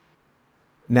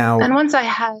 Now, and once I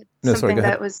had once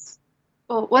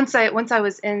I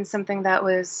was in something that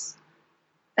was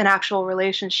an actual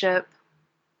relationship,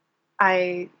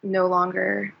 I no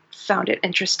longer found it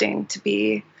interesting to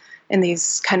be in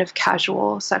these kind of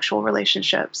casual sexual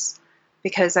relationships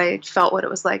because I felt what it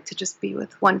was like to just be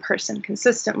with one person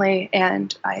consistently,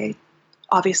 and I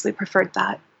obviously preferred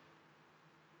that.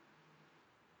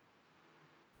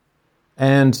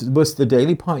 And was the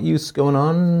daily pot use going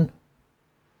on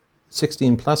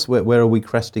 16 plus? Where are we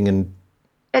cresting in?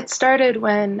 It started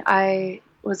when I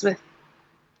was with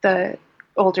the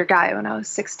older guy when I was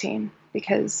 16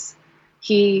 because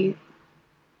he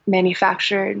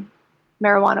manufactured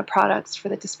marijuana products for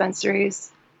the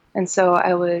dispensaries. And so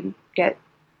I would get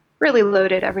really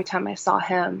loaded every time I saw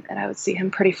him, and I would see him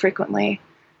pretty frequently.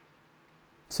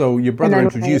 So your brother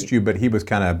introduced you, but he was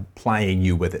kind of plying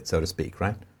you with it, so to speak,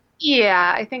 right?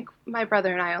 Yeah, I think my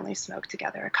brother and I only smoked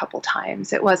together a couple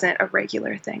times. It wasn't a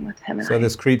regular thing with him and I. So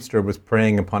this creepster was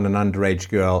preying upon an underage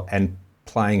girl and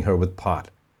plying her with pot.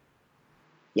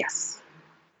 Yes.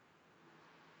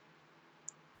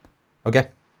 Okay.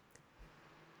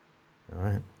 All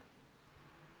right.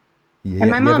 And my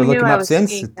You mom ever look knew him I up was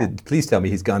since? seeing him. Please tell me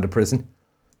he's gone to prison.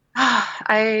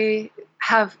 I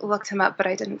have looked him up, but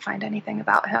I didn't find anything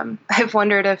about him. I've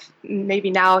wondered if maybe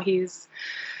now he's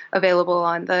available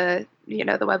on the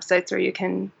websites where you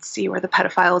can see where the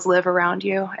pedophiles live around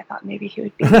you. I thought maybe he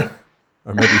would be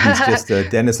Or maybe he's just a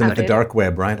denizen of the outdated. dark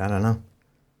web, right? I don't know.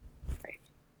 Right.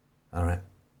 All right.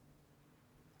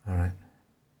 All right.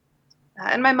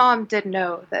 And my mom did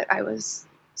know that I was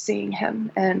seeing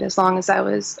him, and as long as I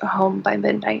was home by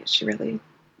midnight, she really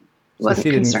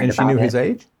wasn't concerned and she about knew it. his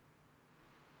age?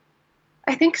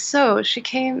 I think so.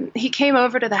 He came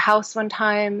over to the house one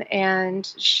time,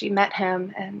 and she met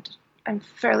him, and I'm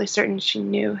fairly certain she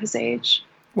knew his age.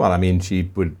 Well, I mean,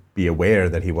 she would be aware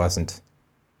that he wasn't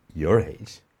your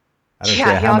age. I don't Yeah,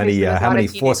 care he how obviously was many not a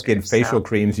teenager, foreskin facial so-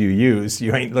 creams you use.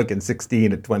 You ain't looking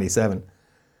 16 at 27.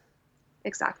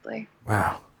 Exactly.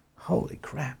 Wow. Holy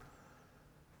crap.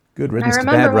 Good riddance I to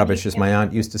remember bad when rubbish, he as came- my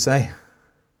aunt used to say.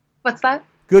 What's that?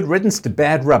 Good riddance to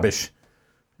bad rubbish,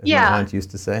 as Yeah. my aunt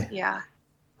used to say. Yeah.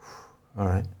 All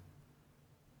right.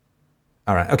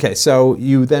 All right. Okay, so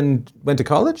you then went to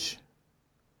college?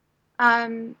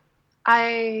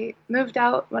 I moved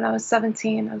out when I was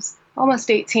 17. I was almost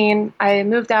 18. I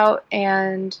moved out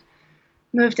and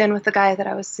moved in with the guy that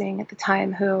I was seeing at the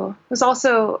time, who was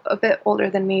also a bit older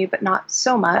than me, but not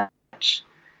so much.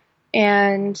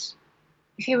 And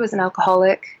he was an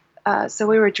alcoholic, so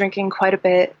we were drinking quite a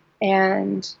bit.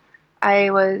 And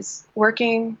I was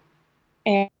working,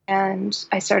 and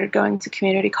I started going to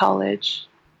community college.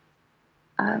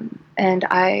 And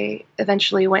I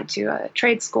eventually went to a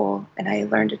trade school, and I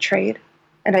learned a trade.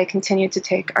 And I continued to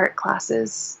take art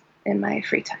classes in my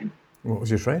free time. What was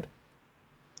your trade?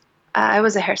 I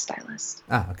was a hairstylist.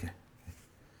 Ah, okay.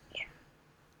 Yeah.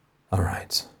 All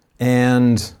right.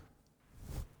 And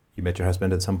you met your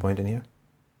husband at some point in here?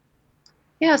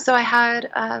 Yeah, so I had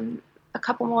a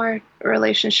couple more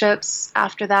relationships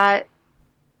after that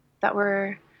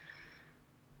were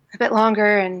a bit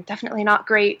longer and definitely not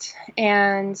great.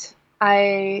 And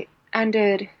I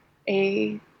ended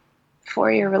a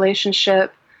 4-year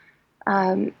relationship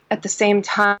at the same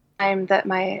time that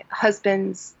my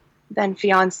husband's then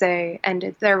fiance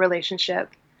ended their relationship.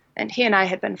 And he and I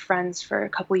had been friends for a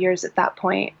couple years at that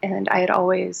point, and I had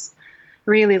always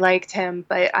really liked him,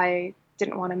 but I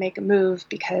didn't want to make a move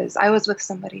because I was with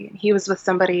somebody and he was with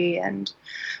somebody, and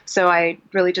so I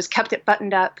really just kept it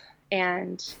buttoned up.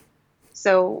 And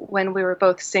so when we were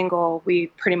both single, we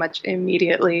pretty much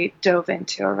immediately dove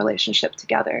into a relationship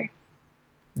together.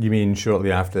 You mean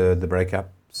shortly after the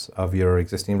breakups of your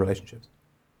existing relationships?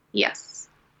 Yes.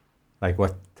 Like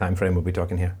what time frame are we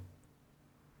talking here?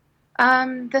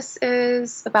 This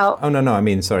is about... Oh, no, I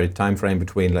mean, sorry, time frame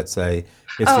between, let's say,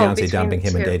 his fiancée between dumping the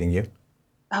him and two. dating you?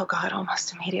 Oh, God,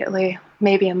 almost immediately.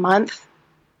 Maybe a month.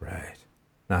 Right.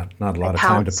 Not a lot of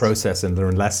time to pounced. process and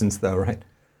learn lessons, though, right?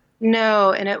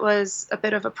 No, and it was a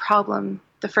bit of a problem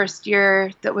the first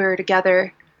year that we were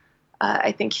together.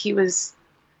 I think he was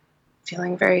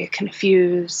feeling very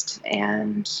confused,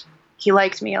 and he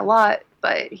liked me a lot,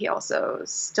 but he also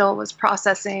still was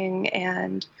processing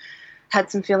and had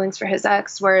some feelings for his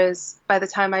ex, whereas by the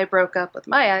time I broke up with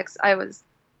my ex, I was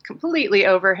completely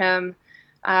over him,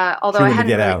 although Sure, I to hadn't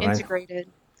get really out, right? integrated.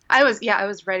 I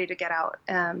was ready to get out,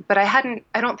 but I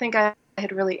don't think I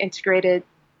had really integrated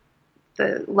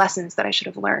the lessons that I should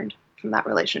have learned from that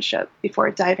relationship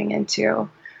before diving into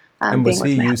And was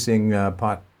being he with my using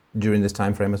pot during this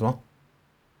time frame as well?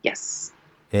 Yes.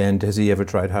 And has he ever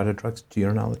tried harder drugs, to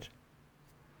your knowledge?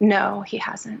 No, he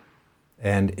hasn't.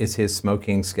 And is his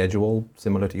smoking schedule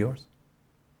similar to yours?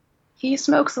 He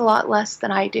smokes a lot less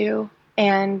than I do,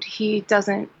 and he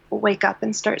doesn't wake up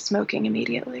and start smoking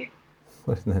immediately.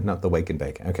 Not the wake and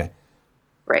bake. Okay.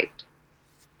 Right.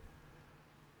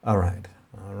 All right.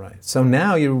 So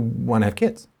now you want to have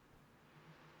kids.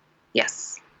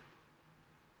 Yes.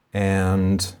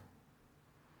 And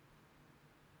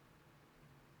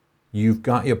you've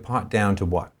got your pot down to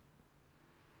what?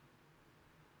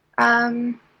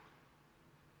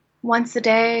 Once a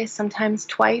day, sometimes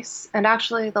twice. And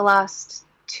actually the last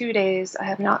 2 days I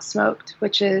have not smoked,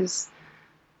 which is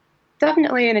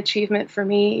definitely an achievement for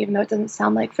me, even though it doesn't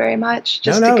sound like very much.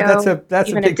 Just No, to go that's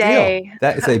even a big day. deal.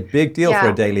 That is a big deal for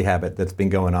Yeah. a daily habit that's been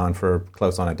going on for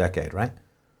close on a decade, right?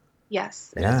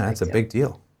 Yes. it Yeah, is that's a deal. big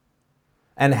deal.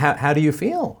 And how do you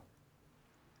feel?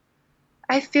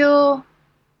 I feel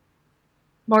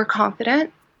more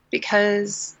confident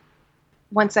because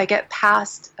once I get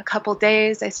past a couple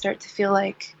days, I start to feel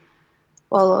like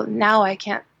well, now I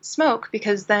can't smoke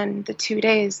because then the 2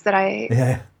 days that I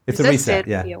Yeah, it's a reset. resisted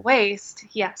Yeah. would be a waste.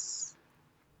 Yes.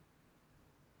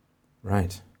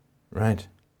 Right. Right.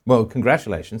 Well,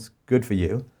 congratulations. Good for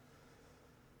you.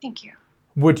 Thank you.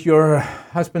 Would your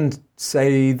husband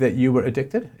say that you were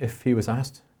addicted if he was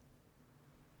asked?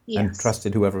 Yes. And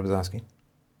trusted whoever was asking?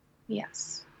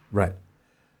 Yes. Right.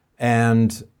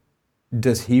 And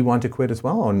does he want to quit as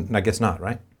well? Or I guess not,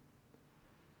 right?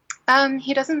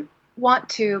 He doesn't want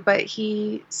to, but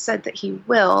he said that he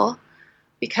will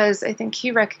because I think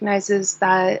he recognizes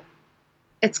that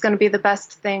it's going to be the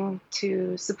best thing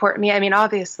to support me. I mean,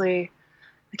 obviously,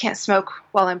 I can't smoke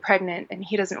while I'm pregnant, and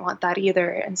he doesn't want that either.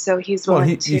 And so he's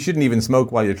willing to. You shouldn't even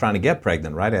smoke while you're trying to get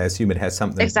pregnant, right? I assume it has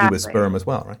something to do with sperm as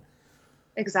well, right?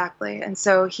 Exactly. And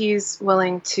so he's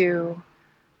willing to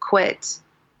quit.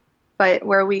 But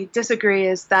where we disagree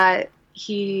is that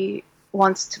he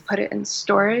wants to put it in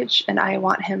storage, and I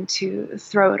want him to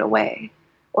throw it away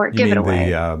or give it away.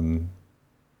 You mean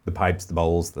the pipes, the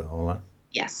bowls, all that?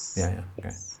 Yes. Yeah, okay.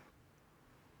 Yes.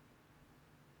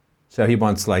 So he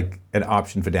wants like an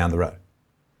option for down the road?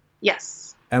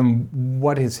 Yes. And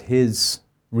what is his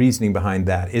reasoning behind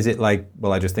that? Is it like,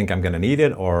 well, I just think I'm going to need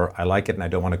it, or I like it and I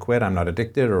don't want to quit, I'm not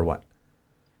addicted, or what?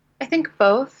 I think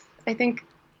both. I think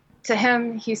to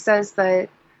him, he says that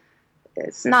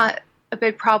it's not a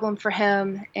big problem for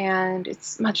him and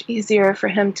it's much easier for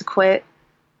him to quit.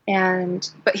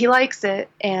 But he likes it.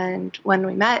 And when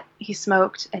we met, he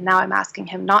smoked, and now I'm asking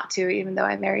him not to, even though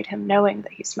I married him knowing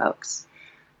that he smokes.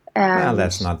 Well,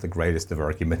 that's not the greatest of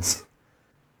arguments.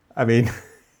 I mean,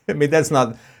 that's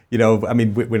not,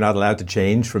 we're not allowed to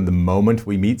change from the moment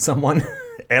we meet someone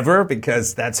ever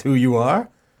because that's who you are.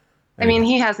 I mean,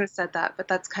 he hasn't said that, but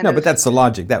that's kind of... No, but that's the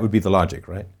logic. That would be the logic,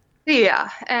 right? Yeah.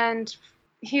 And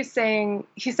he said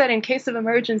in case of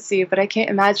emergency, but I can't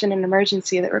imagine an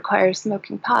emergency that requires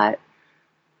smoking pot.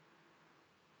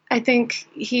 I think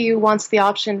he wants the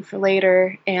option for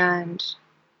later, and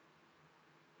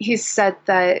he said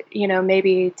that,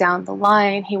 maybe down the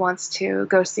line he wants to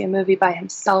go see a movie by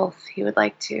himself. He would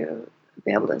like to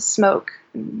be able to smoke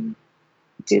and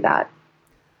do that.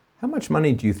 How much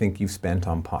money do you think you've spent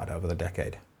on pot over the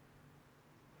decade?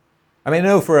 I mean, I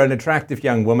know for an attractive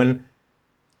young woman,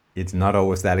 it's not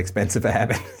always that expensive a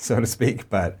habit, so to speak,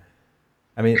 but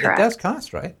I mean, Correct. It does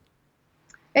cost, right?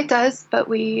 It does, but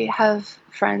we have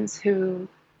friends who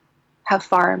have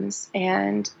farms,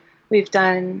 and we've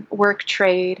done work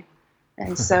trade,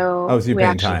 and so... Oh, so you're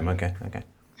paying time, okay.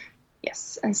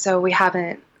 Yes, and so we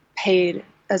haven't paid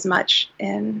as much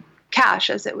in cash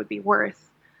as it would be worth.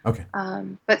 Okay.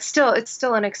 But still, it's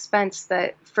still an expense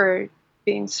that for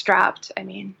being strapped, I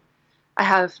mean, I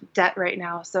have debt right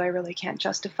now, so I really can't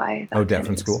justify that. Debt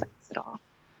from school? At all.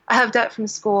 I have debt from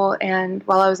school, and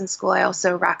while I was in school, I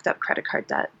also racked up credit card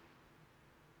debt.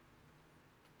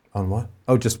 On what?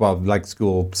 Oh, just like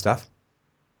school stuff?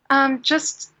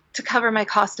 Just to cover my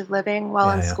cost of living while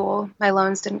in school. My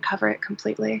loans didn't cover it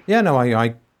completely. Yeah, no,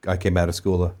 I came out of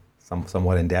school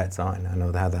somewhat in debt, so I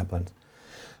know how that blends.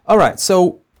 All right,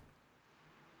 so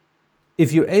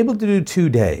if you're able to do 2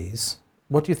 days,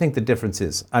 what do you think the difference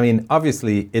is? I mean,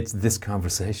 obviously, it's this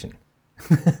conversation.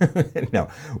 No.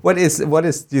 What is,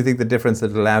 do you think, the difference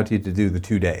that allowed you to do the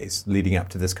 2 days leading up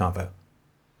to this convo?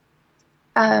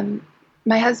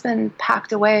 My husband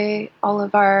packed away all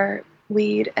of our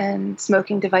weed and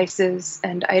smoking devices,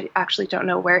 and I actually don't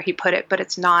know where he put it, but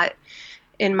it's not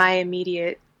in my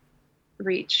immediate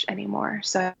reach anymore.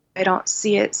 So I don't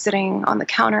see it sitting on the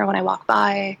counter when I walk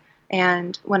by,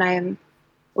 and when I'm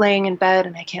laying in bed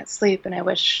and I can't sleep and I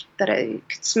wish that I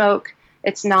could smoke,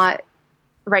 it's not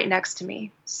right next to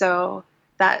me. So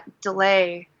that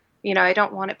delay, I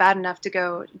don't want it bad enough to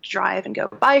go drive and go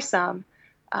buy some.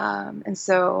 And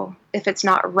so if it's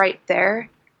not right there,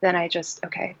 then I just,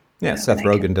 okay. Yeah, Seth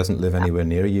Rogen doesn't live anywhere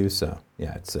near you, so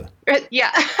yeah, it's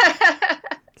yeah.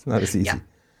 It's not as easy. Yeah.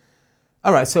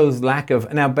 All right, so lack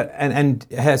of now, but and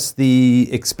has the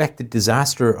expected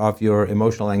disaster of your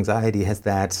emotional anxiety, has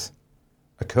that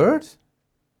occurred?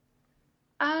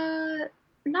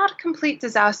 Not a complete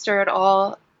disaster at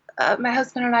all. My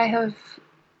husband and I have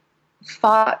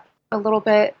fought a little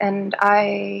bit, and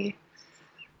I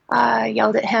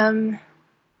yelled at him,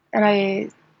 and I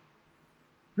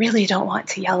really don't want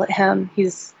to yell at him.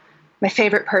 He's my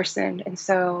favorite person, and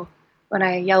so when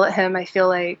I yell at him, I feel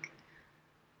like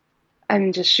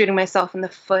I'm just shooting myself in the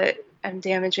foot. I'm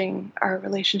damaging our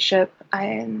relationship.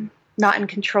 I'm not in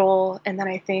control. And then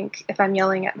I think, if I'm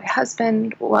yelling at my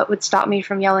husband, what would stop me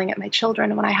from yelling at my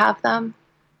children when I have them?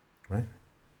 Right.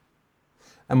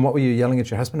 And what were you yelling at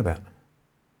your husband about?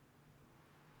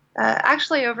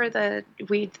 Actually, over the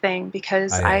weed thing,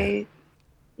 because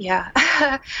yeah,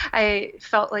 I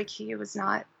felt like he was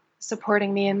not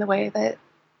supporting me in the way that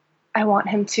I want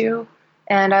him to.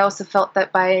 And I also felt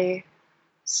that by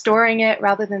storing it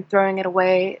rather than throwing it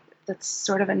away, that's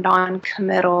sort of a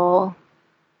non-committal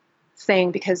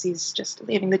thing, because he's just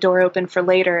leaving the door open for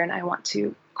later, and I want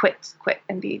to quit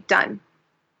and be done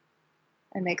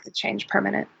and make the change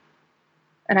permanent.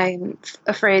 And I'm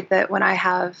afraid that when I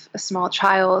have a small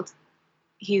child,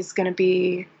 he's going to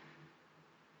be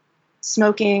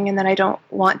smoking, and then I don't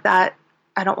want that.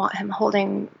 I don't want him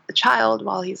holding the child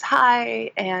while he's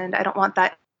high, and I don't want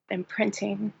that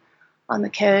imprinting on the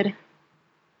kid.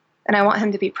 And I want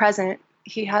him to be present.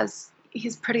 He's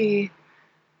pretty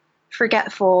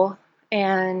forgetful,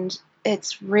 and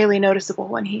it's really noticeable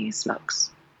when he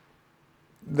smokes.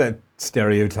 That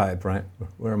stereotype, right?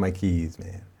 Where are my keys,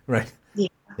 man? Right? Yeah.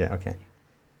 Yeah, okay.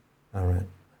 All right.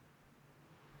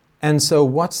 And so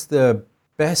what's the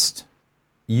best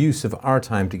use of our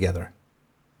time together?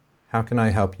 How can I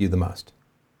help you the most?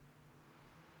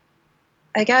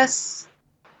 I guess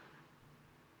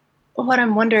what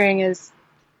I'm wondering is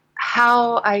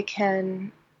how I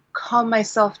can calm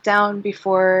myself down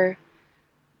before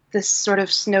this sort of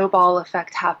snowball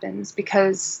effect happens,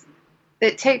 because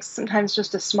it takes sometimes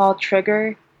just a small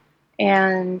trigger,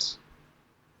 and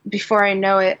before I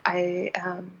know it, I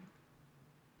am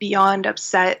beyond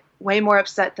upset, way more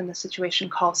upset than the situation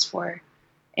calls for.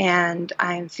 And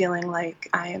I'm feeling like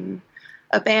I'm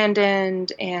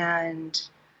abandoned and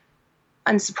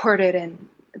unsupported, and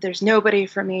there's nobody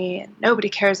for me, and nobody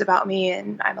cares about me,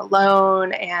 and I'm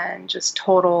alone, and just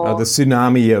total... The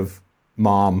tsunami of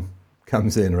mom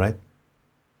comes in, right?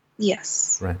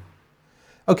 Yes. Right.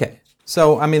 Okay.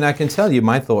 So, I mean, I can tell you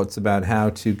my thoughts about how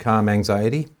to calm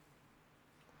anxiety.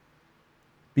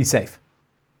 Be safe.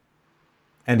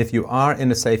 And if you are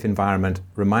in a safe environment,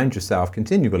 remind yourself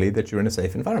continually that you're in a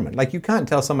safe environment. Like, you can't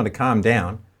tell someone to calm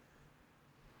down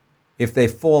if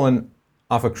they've fallen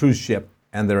off a cruise ship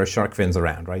and there are shark fins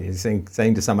around, right? You're saying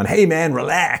to someone, hey man,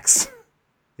 relax.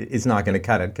 It's not going to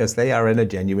cut it, because they are in a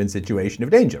genuine situation of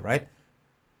danger, right?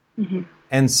 Mm-hmm.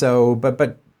 And so,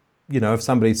 but you know, if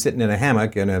somebody's sitting in a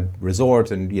hammock in a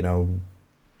resort and, you know,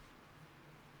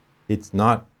 it's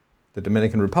not the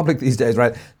Dominican Republic these days,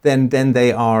 right? Then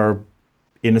they are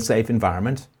in a safe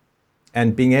environment,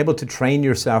 and being able to train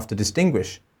yourself to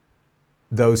distinguish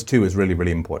those two is really,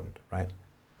 really important, right?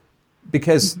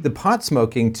 Because the pot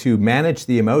smoking to manage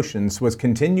the emotions was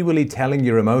continually telling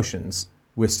your emotions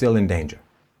we're still in danger.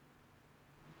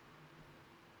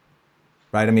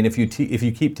 Right? I mean, if you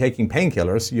keep taking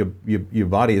painkillers, your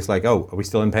body is like, oh, are we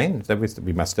still in pain?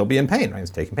 We must still be in pain, right? It's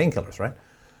taking painkillers, right?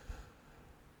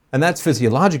 And that's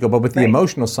physiological, but with the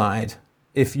emotional side,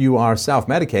 if you are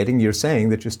self-medicating, you're saying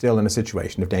that you're still in a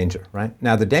situation of danger, right?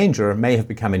 Now, the danger may have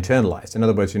become internalized. In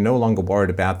other words, you're no longer worried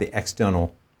about the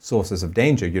external sources of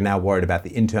danger. You're now worried about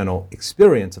the internal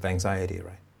experience of anxiety,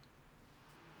 right?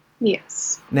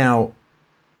 Yes. Now,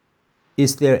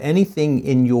 is there anything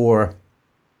in your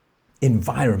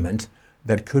environment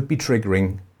that could be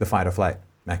triggering the fight or flight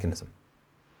mechanism?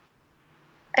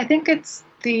 I think it's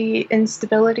the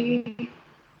instability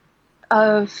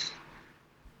of...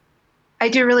 I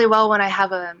do really well when I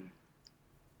have a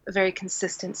very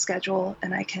consistent schedule,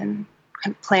 and I can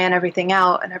plan everything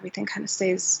out, and everything kind of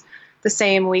stays the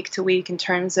same week to week in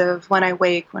terms of when I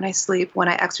wake, when I sleep, when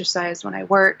I exercise, when I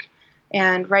work.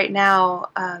 And right now,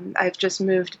 I've just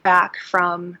moved back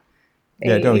from...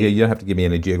 you don't have to give me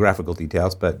any geographical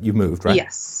details, but you've moved, right?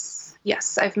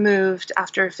 Yes, I've moved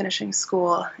after finishing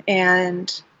school,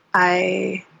 and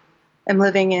I am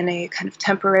living in a kind of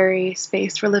temporary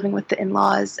space. We're living with the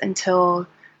in-laws until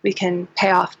we can pay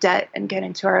off debt and get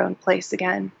into our own place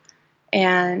again.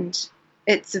 And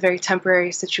it's a very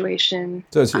temporary situation.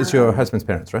 So it's your husband's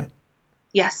parents, right?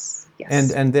 Yes.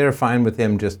 And they're fine with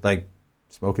him just like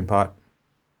smoking pot?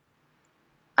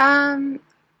 I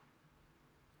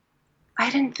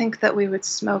didn't think that we would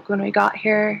smoke when we got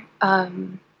here.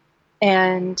 And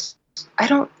I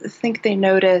don't think they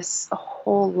notice a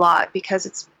whole lot, because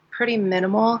it's pretty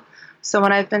minimal. So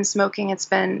when I've been smoking, it's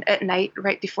been at night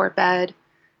right before bed,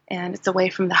 and it's away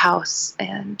from the house.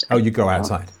 And you go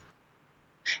outside?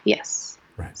 Yes.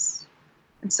 Right.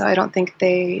 And so I don't think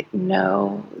they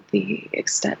know the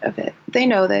extent of it. They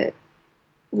know that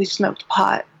we smoked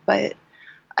pot, but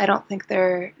I don't think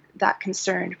they're that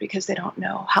concerned, because they don't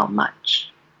know how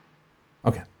much.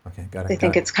 Okay, got it. They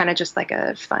think it's kind of just like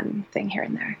a fun thing here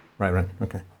and there. Right,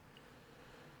 okay.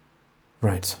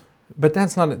 Right. But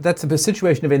that's a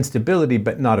situation of instability,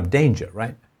 but not of danger,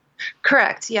 right?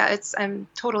 Correct. Yeah, I'm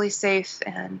totally safe,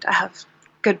 and I have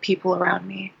good people around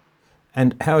me.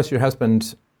 And how is your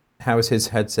husband, how is his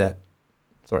headspace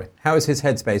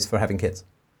for having kids?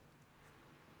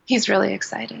 He's really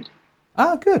excited.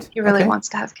 Oh, good. He really wants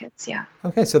to have kids, yeah.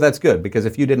 Okay, so that's good, because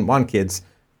if you didn't want kids,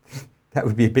 that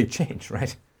would be a big change,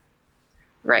 right?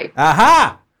 Right.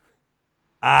 Aha!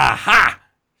 Aha!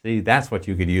 See, that's what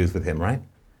you could use with him, right?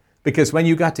 Because when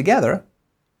you got together,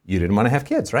 you didn't want to have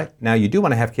kids, right? Now you do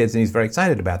want to have kids, and he's very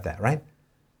excited about that, right?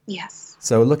 Yes.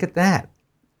 So look at that.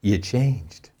 You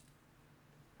changed.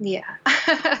 Yeah.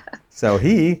 So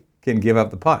he can give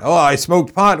up the pot. Oh, I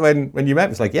smoked pot when you met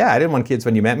me. It's like, yeah, I didn't want kids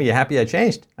when you met me. You're happy I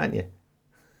changed, aren't you?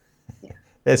 Yeah.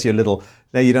 That's your little.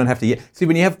 Now you don't have to. See,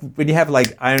 when you have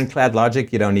like ironclad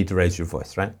logic, you don't need to raise your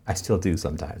voice, right? I still do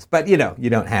sometimes, but you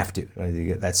don't have to. Right? You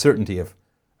get that certainty of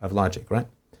logic, right?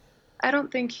 I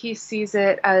don't think he sees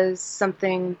it as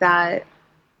something that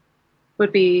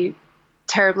would be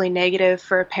terribly negative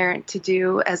for a parent to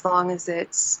do, as long as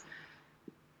it's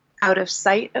out of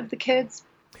sight of the kids.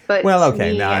 But well,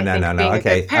 okay, no.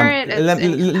 Okay,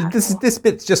 this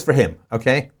bit's just for him.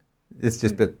 Okay, it's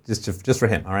just for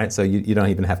him. All right, so you don't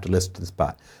even have to listen to this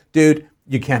pot, dude.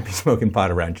 You can't be smoking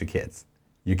pot around your kids.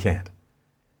 You can't.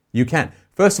 You can't.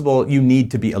 First of all, you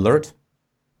need to be alert,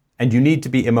 and you need to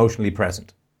be emotionally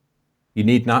present. You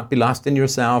need not be lost in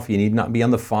yourself. You need not be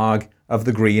on the fog of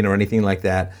the green or anything like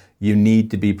that. You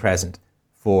need to be present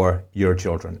for your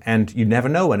children. And you never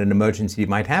know when an emergency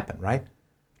might happen, right?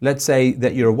 Let's say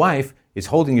that your wife is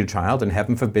holding your child, and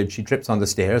heaven forbid she trips on the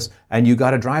stairs, and you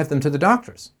got to drive them to the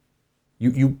doctors.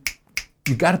 You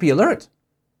got to be alert.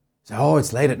 So, oh,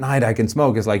 it's late at night, I can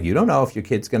smoke. It's like, you don't know if your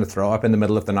kid's going to throw up in the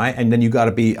middle of the night, and then you got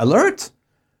to be alert.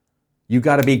 You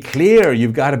got to be clear.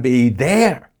 You've got to be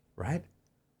there, right?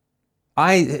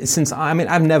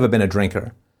 I've never been a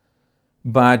drinker,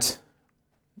 but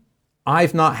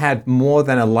I've not had more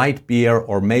than a light beer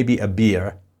or maybe a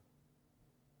beer,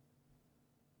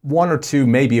 one or two,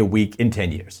 maybe a week in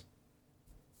 10 years.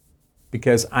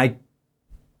 Because I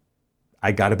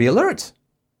got to be alert.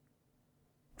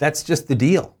 That's just the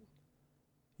deal.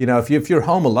 If you're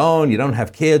home alone, you don't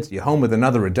have kids, you're home with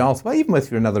another adult, well, even if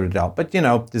you're another adult, but,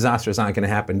 disasters aren't going to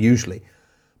happen usually.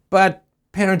 But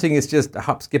parenting is just a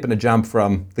hop, skip, and a jump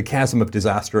from the chasm of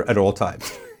disaster at all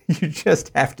times. You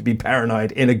just have to be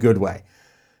paranoid in a good way.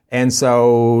 And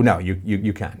so, no,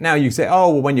 you can't. Now you say, oh,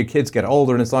 well, when your kids get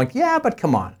older, and it's like, yeah, but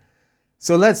come on.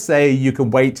 So let's say you can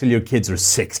wait till your kids are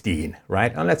 16,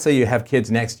 right? And let's say you have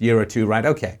kids next year or two, right?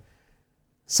 Okay.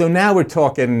 So now we're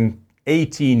talking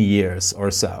 18 years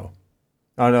or so.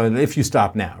 Oh, no, if you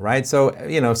stop now, right? So,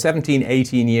 17,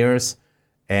 18 years,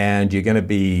 and you're going to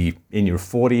be in your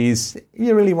 40s.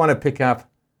 You really want to pick up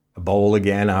a bowl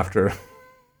again after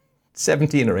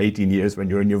 17 or 18 years when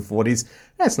you're in your 40s.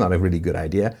 That's not a really good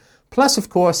idea. Plus, of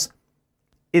course,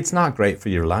 it's not great for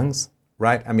your lungs,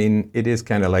 right? I mean, it is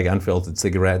kind of like unfiltered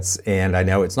cigarettes, and I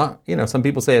know it's not, some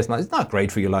people say it's not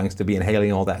great for your lungs to be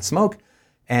inhaling all that smoke,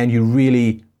 and you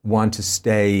really want to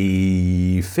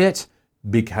stay fit,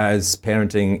 because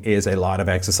parenting is a lot of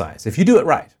exercise. If you do it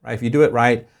right? If you do it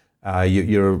right,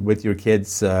 you're with your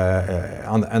kids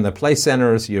on the play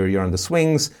centers, you're on the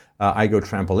swings. I go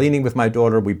trampolining with my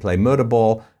daughter. We play murder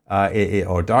ball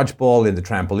or dodgeball in the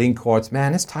trampoline courts.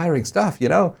 Man, it's tiring stuff,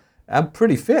 I'm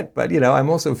pretty fit, but, I'm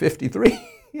also 53.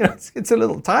 It's a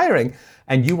little tiring.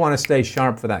 And you want to stay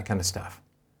sharp for that kind of stuff.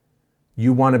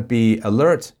 You want to be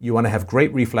alert. You want to have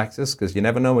great reflexes, because you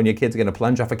never know when your kids are going to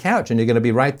plunge off a couch, and you're going to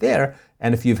be right there.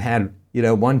 And if you've had,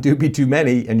 one doobie too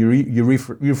many, and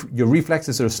your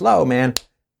reflexes are slow, man, it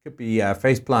could be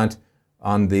face plant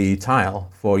on the tile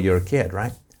for your kid,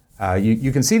 right?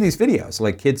 You can see these videos,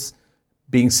 like kids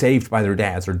being saved by their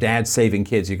dads, or dads saving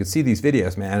kids. You can see these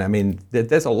videos, man. I mean,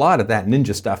 there's a lot of that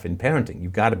ninja stuff in parenting.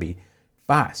 You've got to be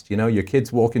fast. Your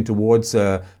kid's walking towards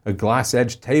a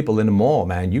glass-edged table in a mall,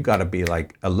 man. You got to be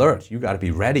like alert. You got to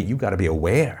be ready. You got to be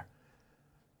aware.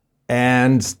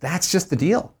 And that's just the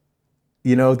deal.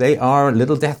 They are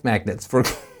little death magnets for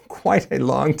quite a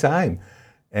long time.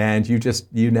 And you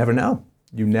never know.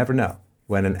 You never know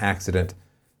when an accident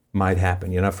might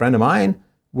happen. A friend of mine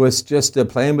was just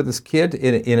playing with his kid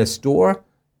in a store,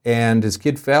 and his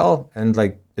kid fell, and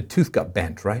like a tooth got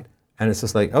bent, right? And it's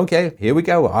just like, okay, here we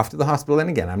go, off to the hospital. And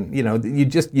again,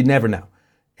 you never know.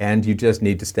 And you just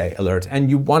need to stay alert. And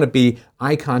you want to be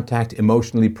eye contact,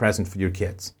 emotionally present for your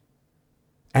kids.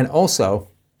 And also,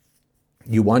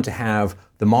 you want to have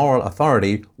the moral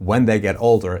authority when they get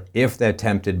older, if they're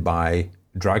tempted by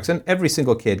drugs. And every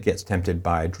single kid gets tempted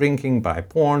by drinking, by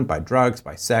porn, by drugs,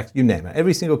 by sex, you name it.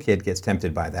 Every single kid gets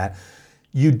tempted by that.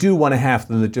 You do want to have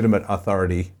the legitimate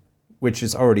authority, which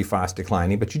is already fast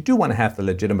declining, but you do want to have the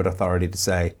legitimate authority to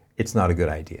say it's not a good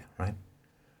idea, right?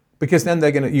 Because then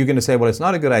you're gonna say, well, it's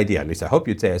not a good idea. At least I hope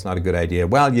you'd say it's not a good idea.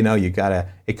 Well,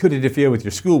 it could interfere with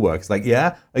your schoolwork. It's like,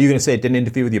 yeah. Are you gonna say it didn't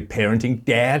interfere with your parenting,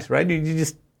 Dad? Right? You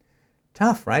just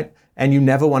tough, right? And you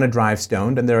never want to drive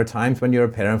stoned. And there are times when you're a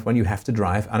parent when you have to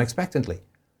drive unexpectedly.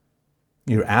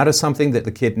 You're out of something that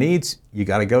the kid needs. You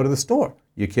got to go to the store.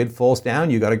 Your kid falls down.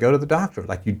 You got to go to the doctor.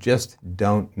 Like, you just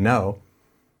don't know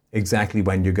exactly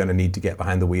when you're going to need to get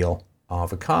behind the wheel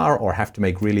of a car or have to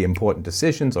make really important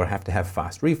decisions or have to have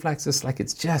fast reflexes. Like,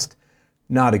 it's just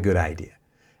not a good idea.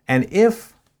 And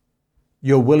if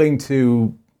you're willing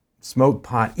to smoke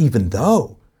pot, even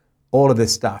though all of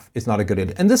this stuff is not a good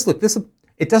idea. And this,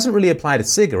 it doesn't really apply to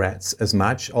cigarettes as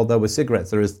much, although with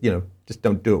cigarettes there is, just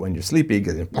don't do it when you're sleepy.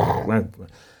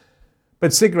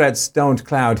 But cigarettes don't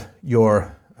cloud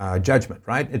your judgment,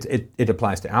 right? It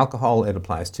applies to alcohol, it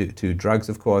applies to drugs,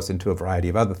 of course, and to a variety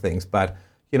of other things. But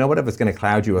whatever's going to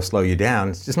cloud you or slow you down,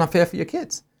 it's just not fair for your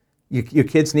kids. Your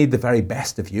kids need the very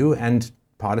best of you, and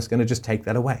pot is going to just take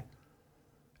that away.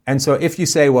 And so if you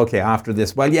say, well, okay, after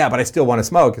this, well, yeah, but I still want to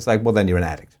smoke, it's like, well, then you're an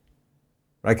addict,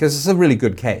 right? Because it's a really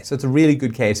good case. It's a really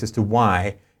good case as to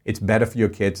why it's better for your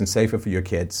kids and safer for your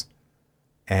kids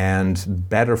and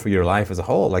better for your life as a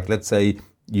whole. Like, let's say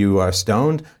you are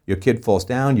stoned, your kid falls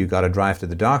down, you got to drive to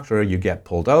the doctor, you get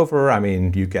pulled over,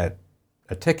 you get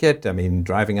a ticket,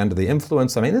 driving under the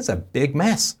influence, it's a big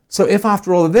mess. So if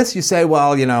after all of this you say,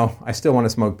 well, I still want to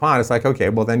smoke pot, it's like, okay,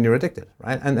 well then you're addicted,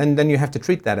 right? And then you have to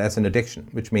treat that as an addiction,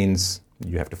 which means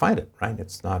you have to fight it, right?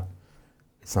 It's not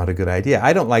a good idea.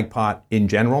 I don't like pot in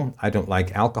general. I don't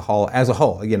like alcohol as a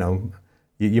whole.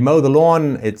 You mow the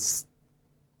lawn, it's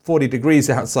 40 degrees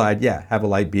outside, yeah, have a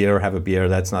light beer, have a beer,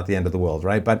 that's not the end of the world,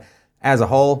 right? But as a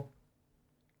whole,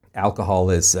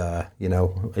 alcohol is,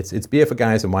 it's beer for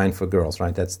guys and wine for girls,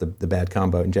 right? That's the bad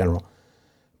combo in general.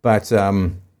 But,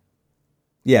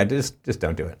 yeah, just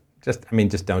don't do it.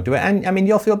 Just don't do it. And,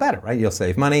 you'll feel better, right? You'll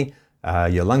save money,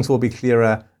 your lungs will be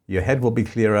clearer, your head will be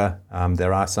clearer.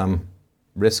 There are some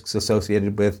risks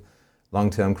associated with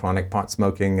long-term chronic pot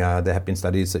smoking. There have been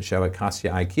studies that show it costs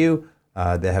your IQ.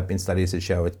 There have been studies that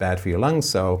show it's bad for your lungs.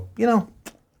 So,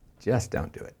 just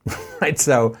don't do it, right?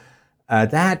 So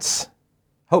that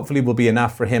hopefully will be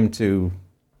enough for him to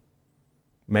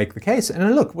make the case.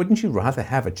 And look, wouldn't you rather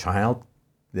have a child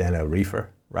than a reefer,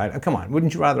 right? Oh, come on,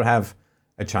 wouldn't you rather have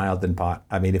a child than pot?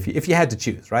 If you had to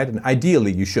choose, right? And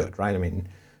ideally you should, right?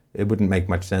 It wouldn't make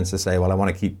much sense to say, well, I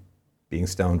want to keep being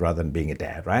stoned rather than being a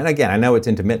dad, right? And again, I know it's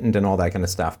intermittent and all that kind of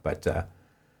stuff, but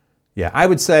yeah, I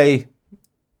would say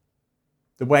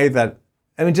the way that,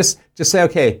 just say,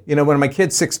 okay, when my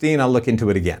kid's 16, I'll look into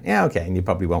it again. Yeah, okay, and you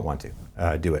probably won't want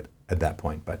to do it at that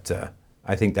point, but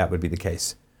I think that would be the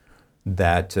case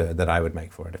that I would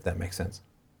make for it, if that makes sense.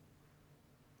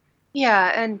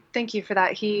 Yeah, and thank you for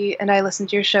that. He and I listened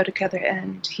to your show together,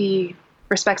 and he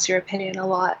respects your opinion a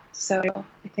lot, so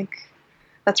I think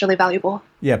that's really valuable.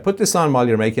 Yeah, put this on while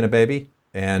you're making a baby,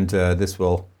 and this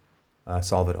will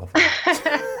solve it all for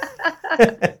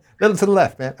you. Little to the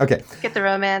left, man. Okay. Get the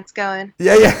romance going.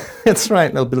 Yeah, that's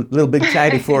right. Little big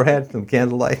tidy forehead, some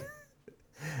candlelight,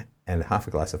 and half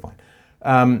a glass of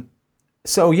wine.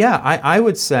 So yeah, I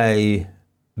would say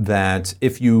that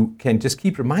if you can just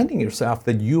keep reminding yourself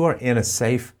that you are in a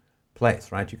safe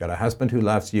place, right? You've got a husband who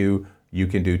loves you. You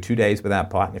can do 2 days without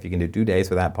pot. And if you can do 2 days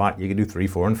without pot, you can do 3,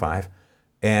 4, and 5.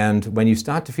 And when you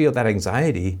start to feel that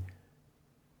anxiety,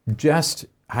 just,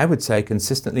 I would say,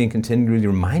 consistently and continually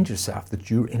remind yourself that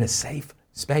you're in a safe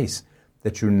space,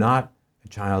 that you're not a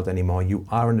child anymore. You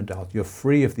are an adult. You're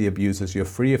free of the abusers. You're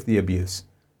free of the abuse.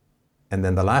 And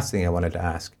then the last thing I wanted to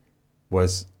ask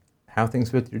was how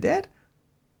things with your dad?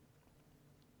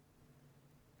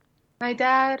 My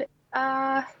dad,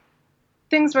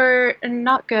 things were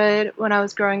not good when I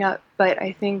was growing up, but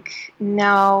I think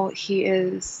now he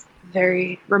is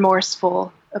very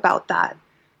remorseful about that.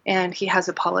 And he has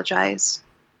apologized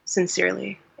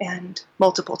sincerely and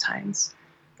multiple times.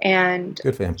 And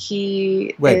good for him.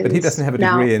 But he doesn't have a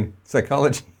degree in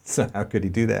psychology, so how could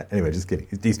he do that? Anyway, just kidding.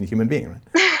 He's a decent human being, right?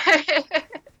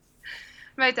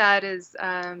 My dad is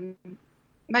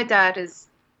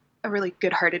a really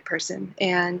good-hearted person,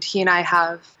 and he and I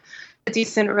have a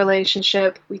decent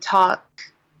relationship. We talk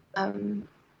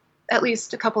at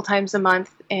least a couple times a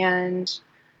month, and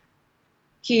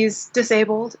he's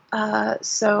disabled.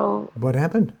 So what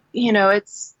happened?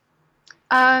 It's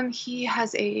he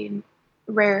has a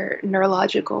rare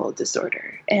neurological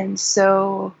disorder, and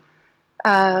so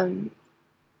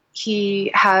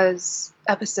he has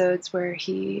episodes where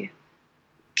he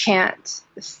can't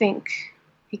think,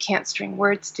 he can't string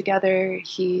words together,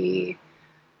 he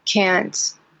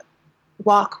can't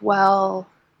walk well,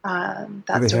 that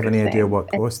Do they sort have of any idea thing. what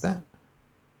caused that?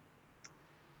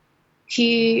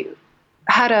 He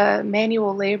had a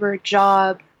manual labor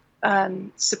job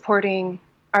supporting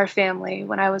our family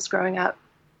when I was growing up,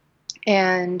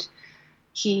 and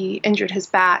he injured his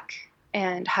back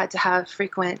and had to have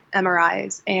frequent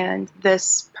MRIs. And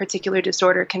this particular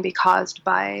disorder can be caused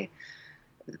by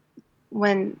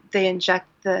when they inject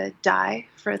the dye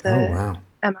for the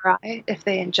MRI. If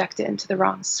they inject it into the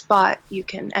wrong spot, you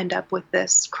can end up with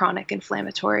this chronic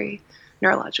inflammatory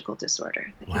neurological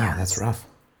disorder. Wow, that's rough.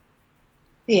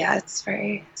 Yeah, it's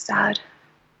very sad.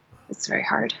 It's very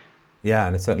hard. Yeah,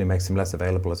 and it certainly makes him less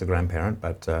available as a grandparent,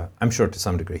 but I'm sure to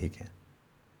some degree he can.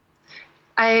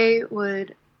 I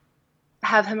would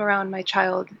have him around my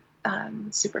child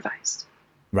supervised.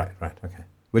 Right, okay.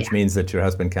 Which means that your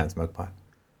husband can't smoke pot.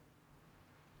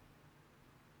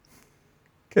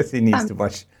 Because he needs to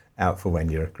watch out for when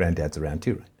your granddad's around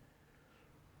too, right?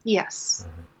 Yes.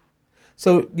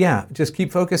 So yeah, just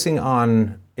keep focusing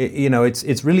on,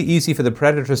 it's really easy for the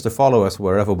predators to follow us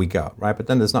wherever we go, right? But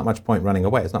then there's not much point running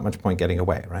away. There's not much point getting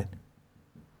away, right?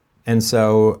 And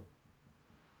so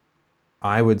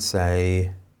I would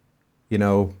say,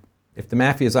 if the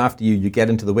mafia is after you, you get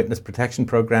into the witness protection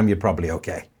program, you're probably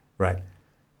okay, right?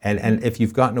 And if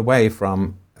you've gotten away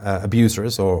from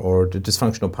abusers or the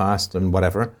dysfunctional past and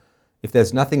whatever, if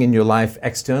there's nothing in your life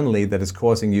externally that is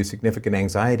causing you significant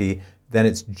anxiety, then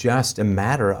it's just a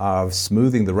matter of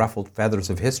smoothing the ruffled feathers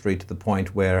of history to the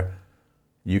point where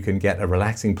you can get a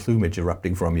relaxing plumage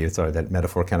erupting from you. Sorry, that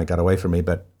metaphor kind of got away from me,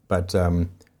 but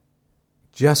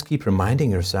just keep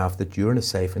reminding yourself that you're in a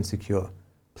safe and secure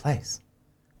place,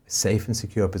 a safe and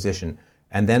secure position,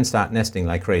 and then start nesting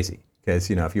like crazy.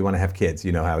 Because, if you want to have kids,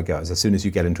 you know how it goes. As soon as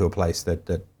you get into a place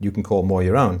that you can call more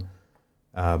your own,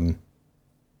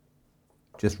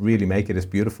 just really make it as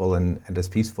beautiful and as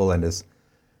peaceful and as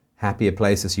happy a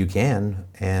place as you can,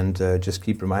 and just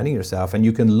keep reminding yourself. And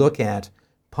you can look at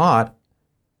pot,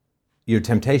 your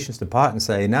temptations to pot, and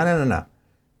say, no.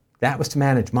 That was to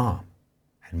manage mom,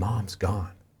 and mom's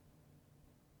gone.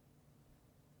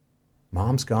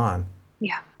 Mom's gone.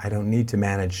 Yeah. I don't need to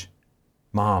manage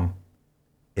mom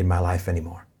in my life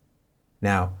anymore.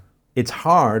 Now, it's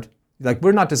hard. Like,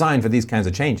 we're not designed for these kinds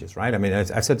of changes, right? I mean,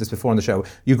 I've said this before on the show.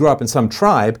 You grow up in some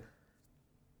tribe,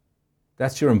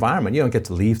 that's your environment. You don't get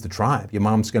to leave the tribe. Your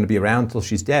mom's going to be around until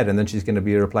she's dead, and then she's going to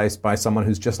be replaced by someone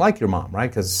who's just like your mom, right?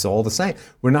 Because it's all the same.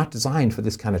 We're not designed for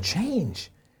this kind of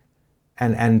change.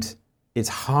 And it's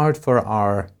hard for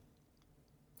our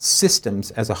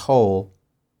systems as a whole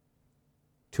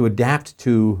to adapt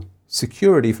to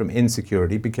security from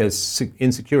insecurity, because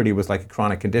insecurity was like a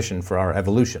chronic condition for our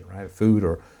evolution, right? Food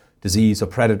or disease or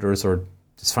predators or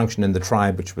dysfunction in the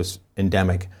tribe, which was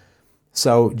endemic.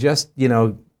 So just,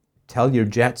 tell your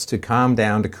jets to calm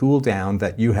down, to cool down,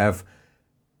 that you have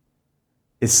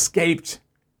escaped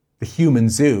the human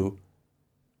zoo,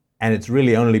 and it's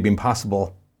really only been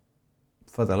possible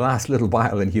for the last little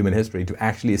while in human history to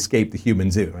actually escape the human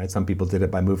zoo, right? Some people did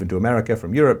it by moving to America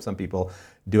from Europe. Some people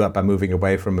do it by moving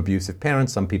away from abusive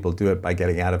parents. Some people do it by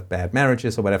getting out of bad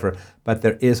marriages or whatever. But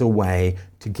there is a way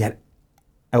to get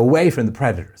away from the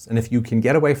predators. And if you can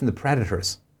get away from the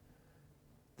predators,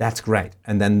 that's great.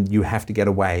 And then you have to get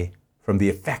away from the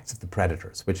effects of the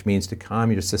predators, which means to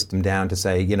calm your system down, to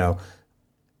say,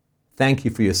 thank you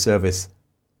for your service.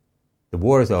 The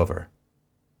war is over.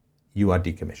 You are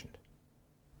decommissioned.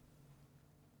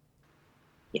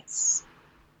 Yes.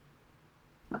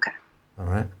 Okay. All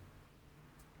right.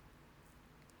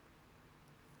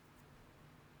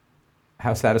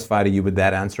 How satisfied are you with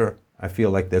that answer? I feel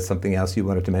like there's something else you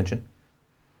wanted to mention.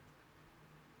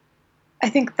 I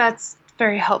think that's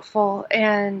very helpful,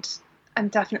 and I'm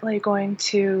definitely going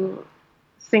to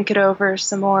think it over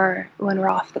some more when we're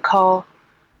off the call.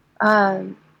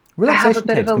 Relaxation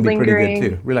tapes can be pretty good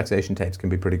too. Relaxation tapes can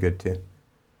be pretty good too.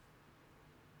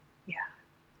 Yeah.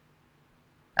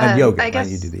 And yoga, I guess,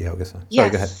 right? You do the yoga. So. Yes, Sorry,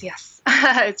 go ahead. Yes.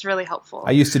 It's really helpful.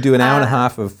 I used to do an hour and a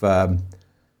half of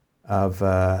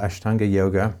Ashtanga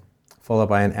yoga, followed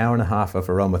by an hour and a half of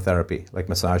aromatherapy, like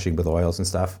massaging with oils and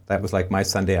stuff. That was like my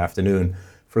Sunday afternoon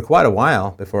for quite a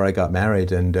while before I got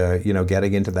married. And,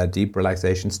 getting into that deep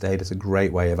relaxation state is a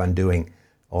great way of undoing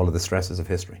all of the stresses of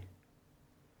history.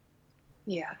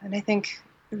 Yeah, and I think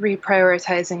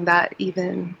reprioritizing that,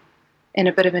 even in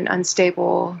a bit of an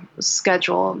unstable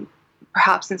schedule,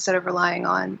 perhaps instead of relying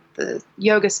on the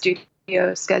yoga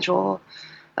studio schedule,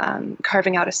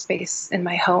 carving out a space in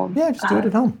my home. Yeah, just do it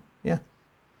at home. Yeah.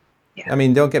 Yeah. I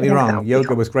mean, don't get me wrong.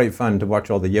 Yoga was great fun to watch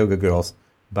all the yoga girls,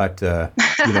 but for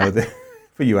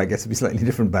you, I guess it'd be slightly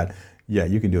different. But yeah,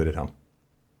 you can do it at home.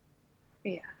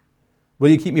 Yeah. Will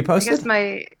you keep me I posted?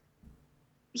 guess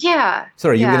yeah.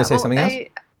 Sorry, you were Yeah. going to say Well, something else?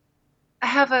 I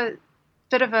have a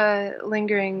bit of a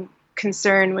lingering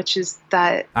concern, which is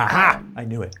that, Aha! I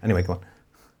knew it. Anyway, go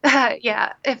on.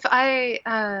 yeah, if I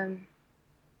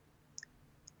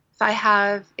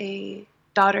have a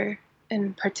daughter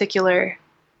in particular,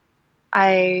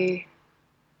 I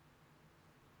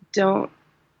don't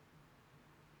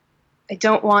I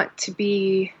don't want to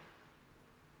be.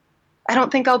 I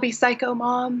don't think I'll be psycho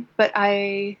mom, but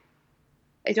I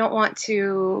don't want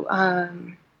to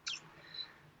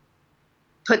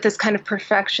put this kind of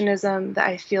perfectionism that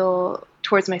I feel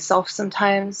towards myself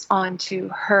sometimes onto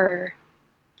her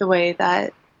the way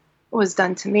that was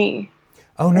done to me.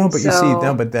 Oh, no, And but you see, so,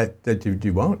 no, but that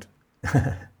you won't.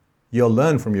 You'll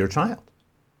learn from your child.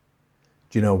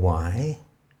 Do you know why?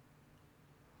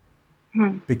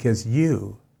 Because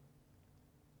you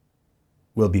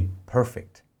will be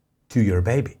perfect to your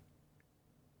baby.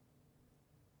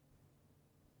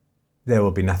 There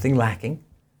will be nothing lacking,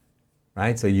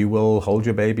 right? So you will hold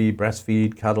your baby,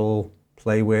 breastfeed, cuddle,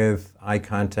 play with, eye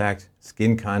contact,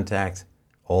 skin contact,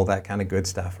 all that kind of good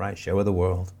stuff, right? Show her the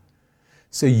world.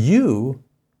 So you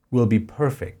will be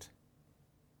perfect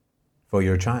for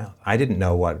your child. I didn't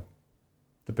know what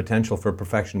the potential for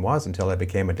perfection was until I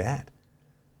became a dad.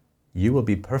 You will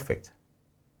be perfect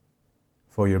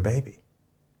for your baby.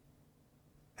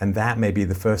 And that may be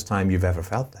the first time you've ever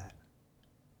felt that.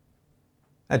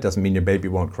 That doesn't mean your baby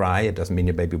won't cry. It doesn't mean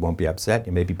your baby won't be upset.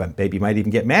 Your baby might even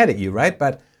get mad at you, right?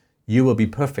 But you will be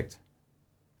perfect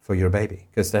for your baby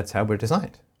because that's how we're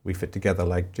designed. We fit together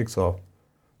like jigsaw,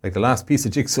 like the last piece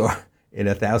of jigsaw in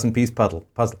a 1,000-piece puzzle.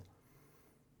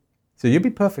 So you'll be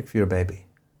perfect for your baby.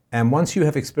 And once you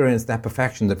have experienced that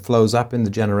perfection that flows up in the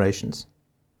generations,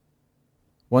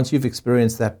 once you've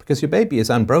experienced that, because your baby is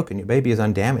unbroken, your baby is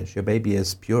undamaged, your baby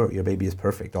is pure, your baby is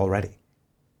perfect already.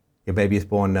 Your baby is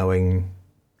born knowing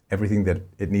everything that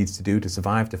it needs to do to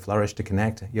survive, to flourish, to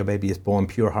connect. Your baby is born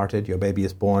pure-hearted. Your baby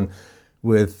is born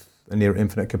with a near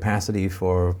infinite capacity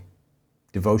for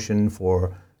devotion,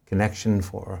 for connection,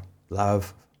 for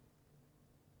love.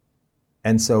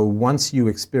 And so once you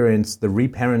experience the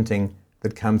reparenting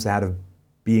that comes out of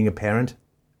being a parent,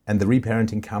 and the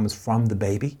reparenting comes from the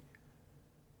baby,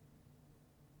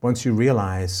 once you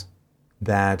realize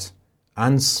that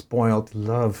unspoiled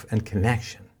love and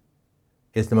connection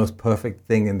is the most perfect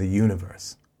thing in the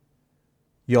universe,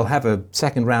 you'll have a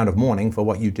second round of mourning for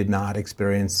what you did not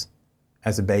experience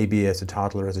as a baby, as a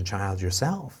toddler, as a child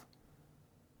yourself.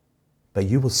 But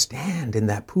you will stand in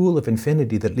that pool of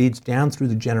infinity that leads down through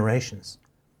the generations.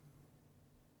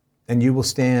 And you will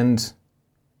stand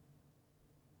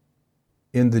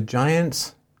in the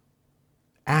giant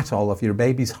atoll of your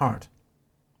baby's heart,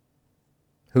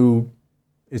 who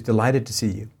is delighted to see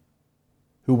you,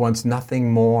 who wants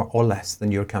nothing more or less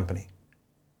than your company,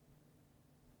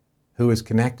 who is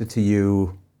connected to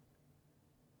you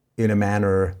in a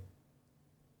manner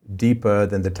deeper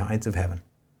than the tides of heaven.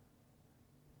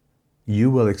 You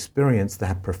will experience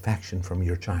that perfection from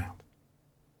your child.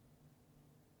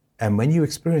 And when you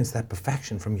experience that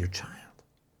perfection from your child,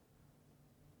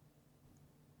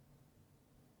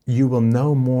 you will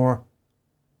no more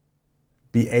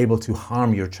be able to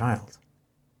harm your child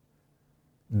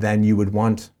than you would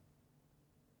want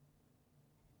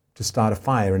to start a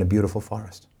fire in a beautiful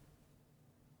forest,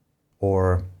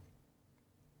 or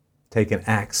take an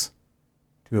axe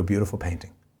to a beautiful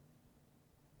painting.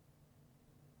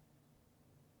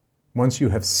 Once you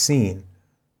have seen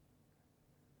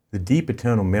the deep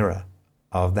eternal mirror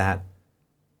of that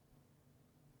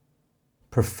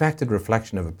perfected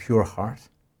reflection of a pure heart,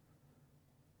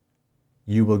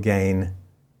 you will gain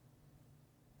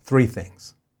 3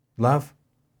 things: love,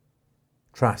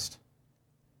 trust,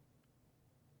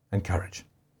 and courage.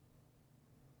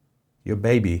 Your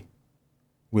baby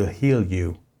will heal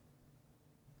you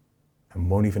and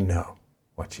won't even know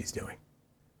what she's doing.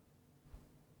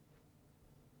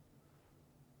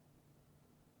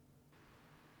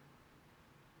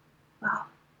 wow,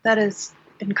 that is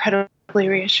incredibly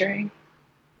reassuring.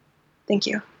 Thank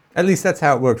you. At least that's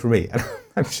how it worked for me.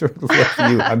 I'm sure it'll work for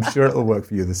you. I'm sure it'll work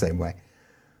for you the same way.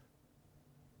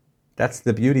 That's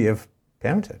the beauty of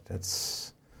parenthood.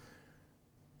 That's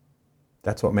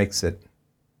what makes it,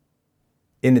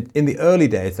 in the early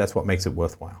days, that's what makes it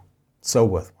worthwhile. So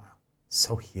worthwhile.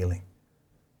 So healing.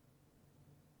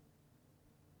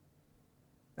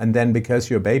 And then because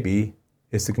your baby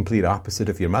is the complete opposite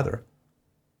of your mother,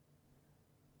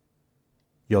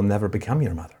 you'll never become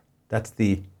your mother. That's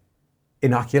the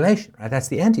inoculation, right? That's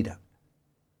the antidote.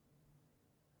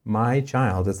 My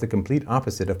child is the complete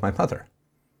opposite of my mother,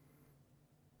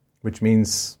 which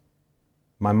means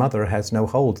My mother has no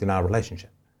hold in our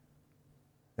relationship.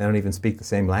 They don't even speak the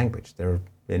same language. They're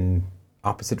in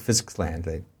opposite physics land.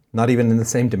 They're not even in the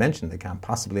same dimension. They can't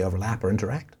possibly overlap or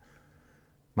interact.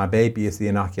 My baby is the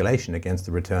inoculation against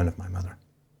the return of my mother.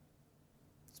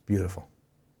 It's beautiful.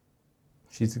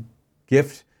 She's a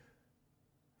gift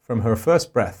from her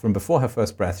first breath. From before her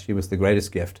first breath, she was the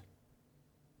greatest gift.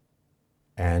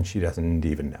 And she doesn't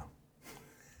even know.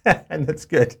 And that's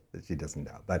good that she doesn't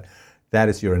know. But that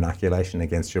is your inoculation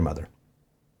against your mother.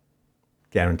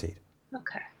 Guaranteed.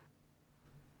 Okay.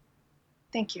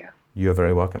 Thank you. You're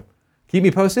very welcome. Keep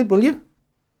me posted, will you?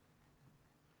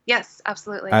 Yes,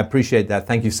 absolutely. I appreciate that.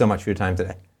 Thank you so much for your time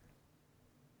today.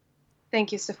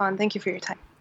 Thank you, Stefan. Thank you for your time.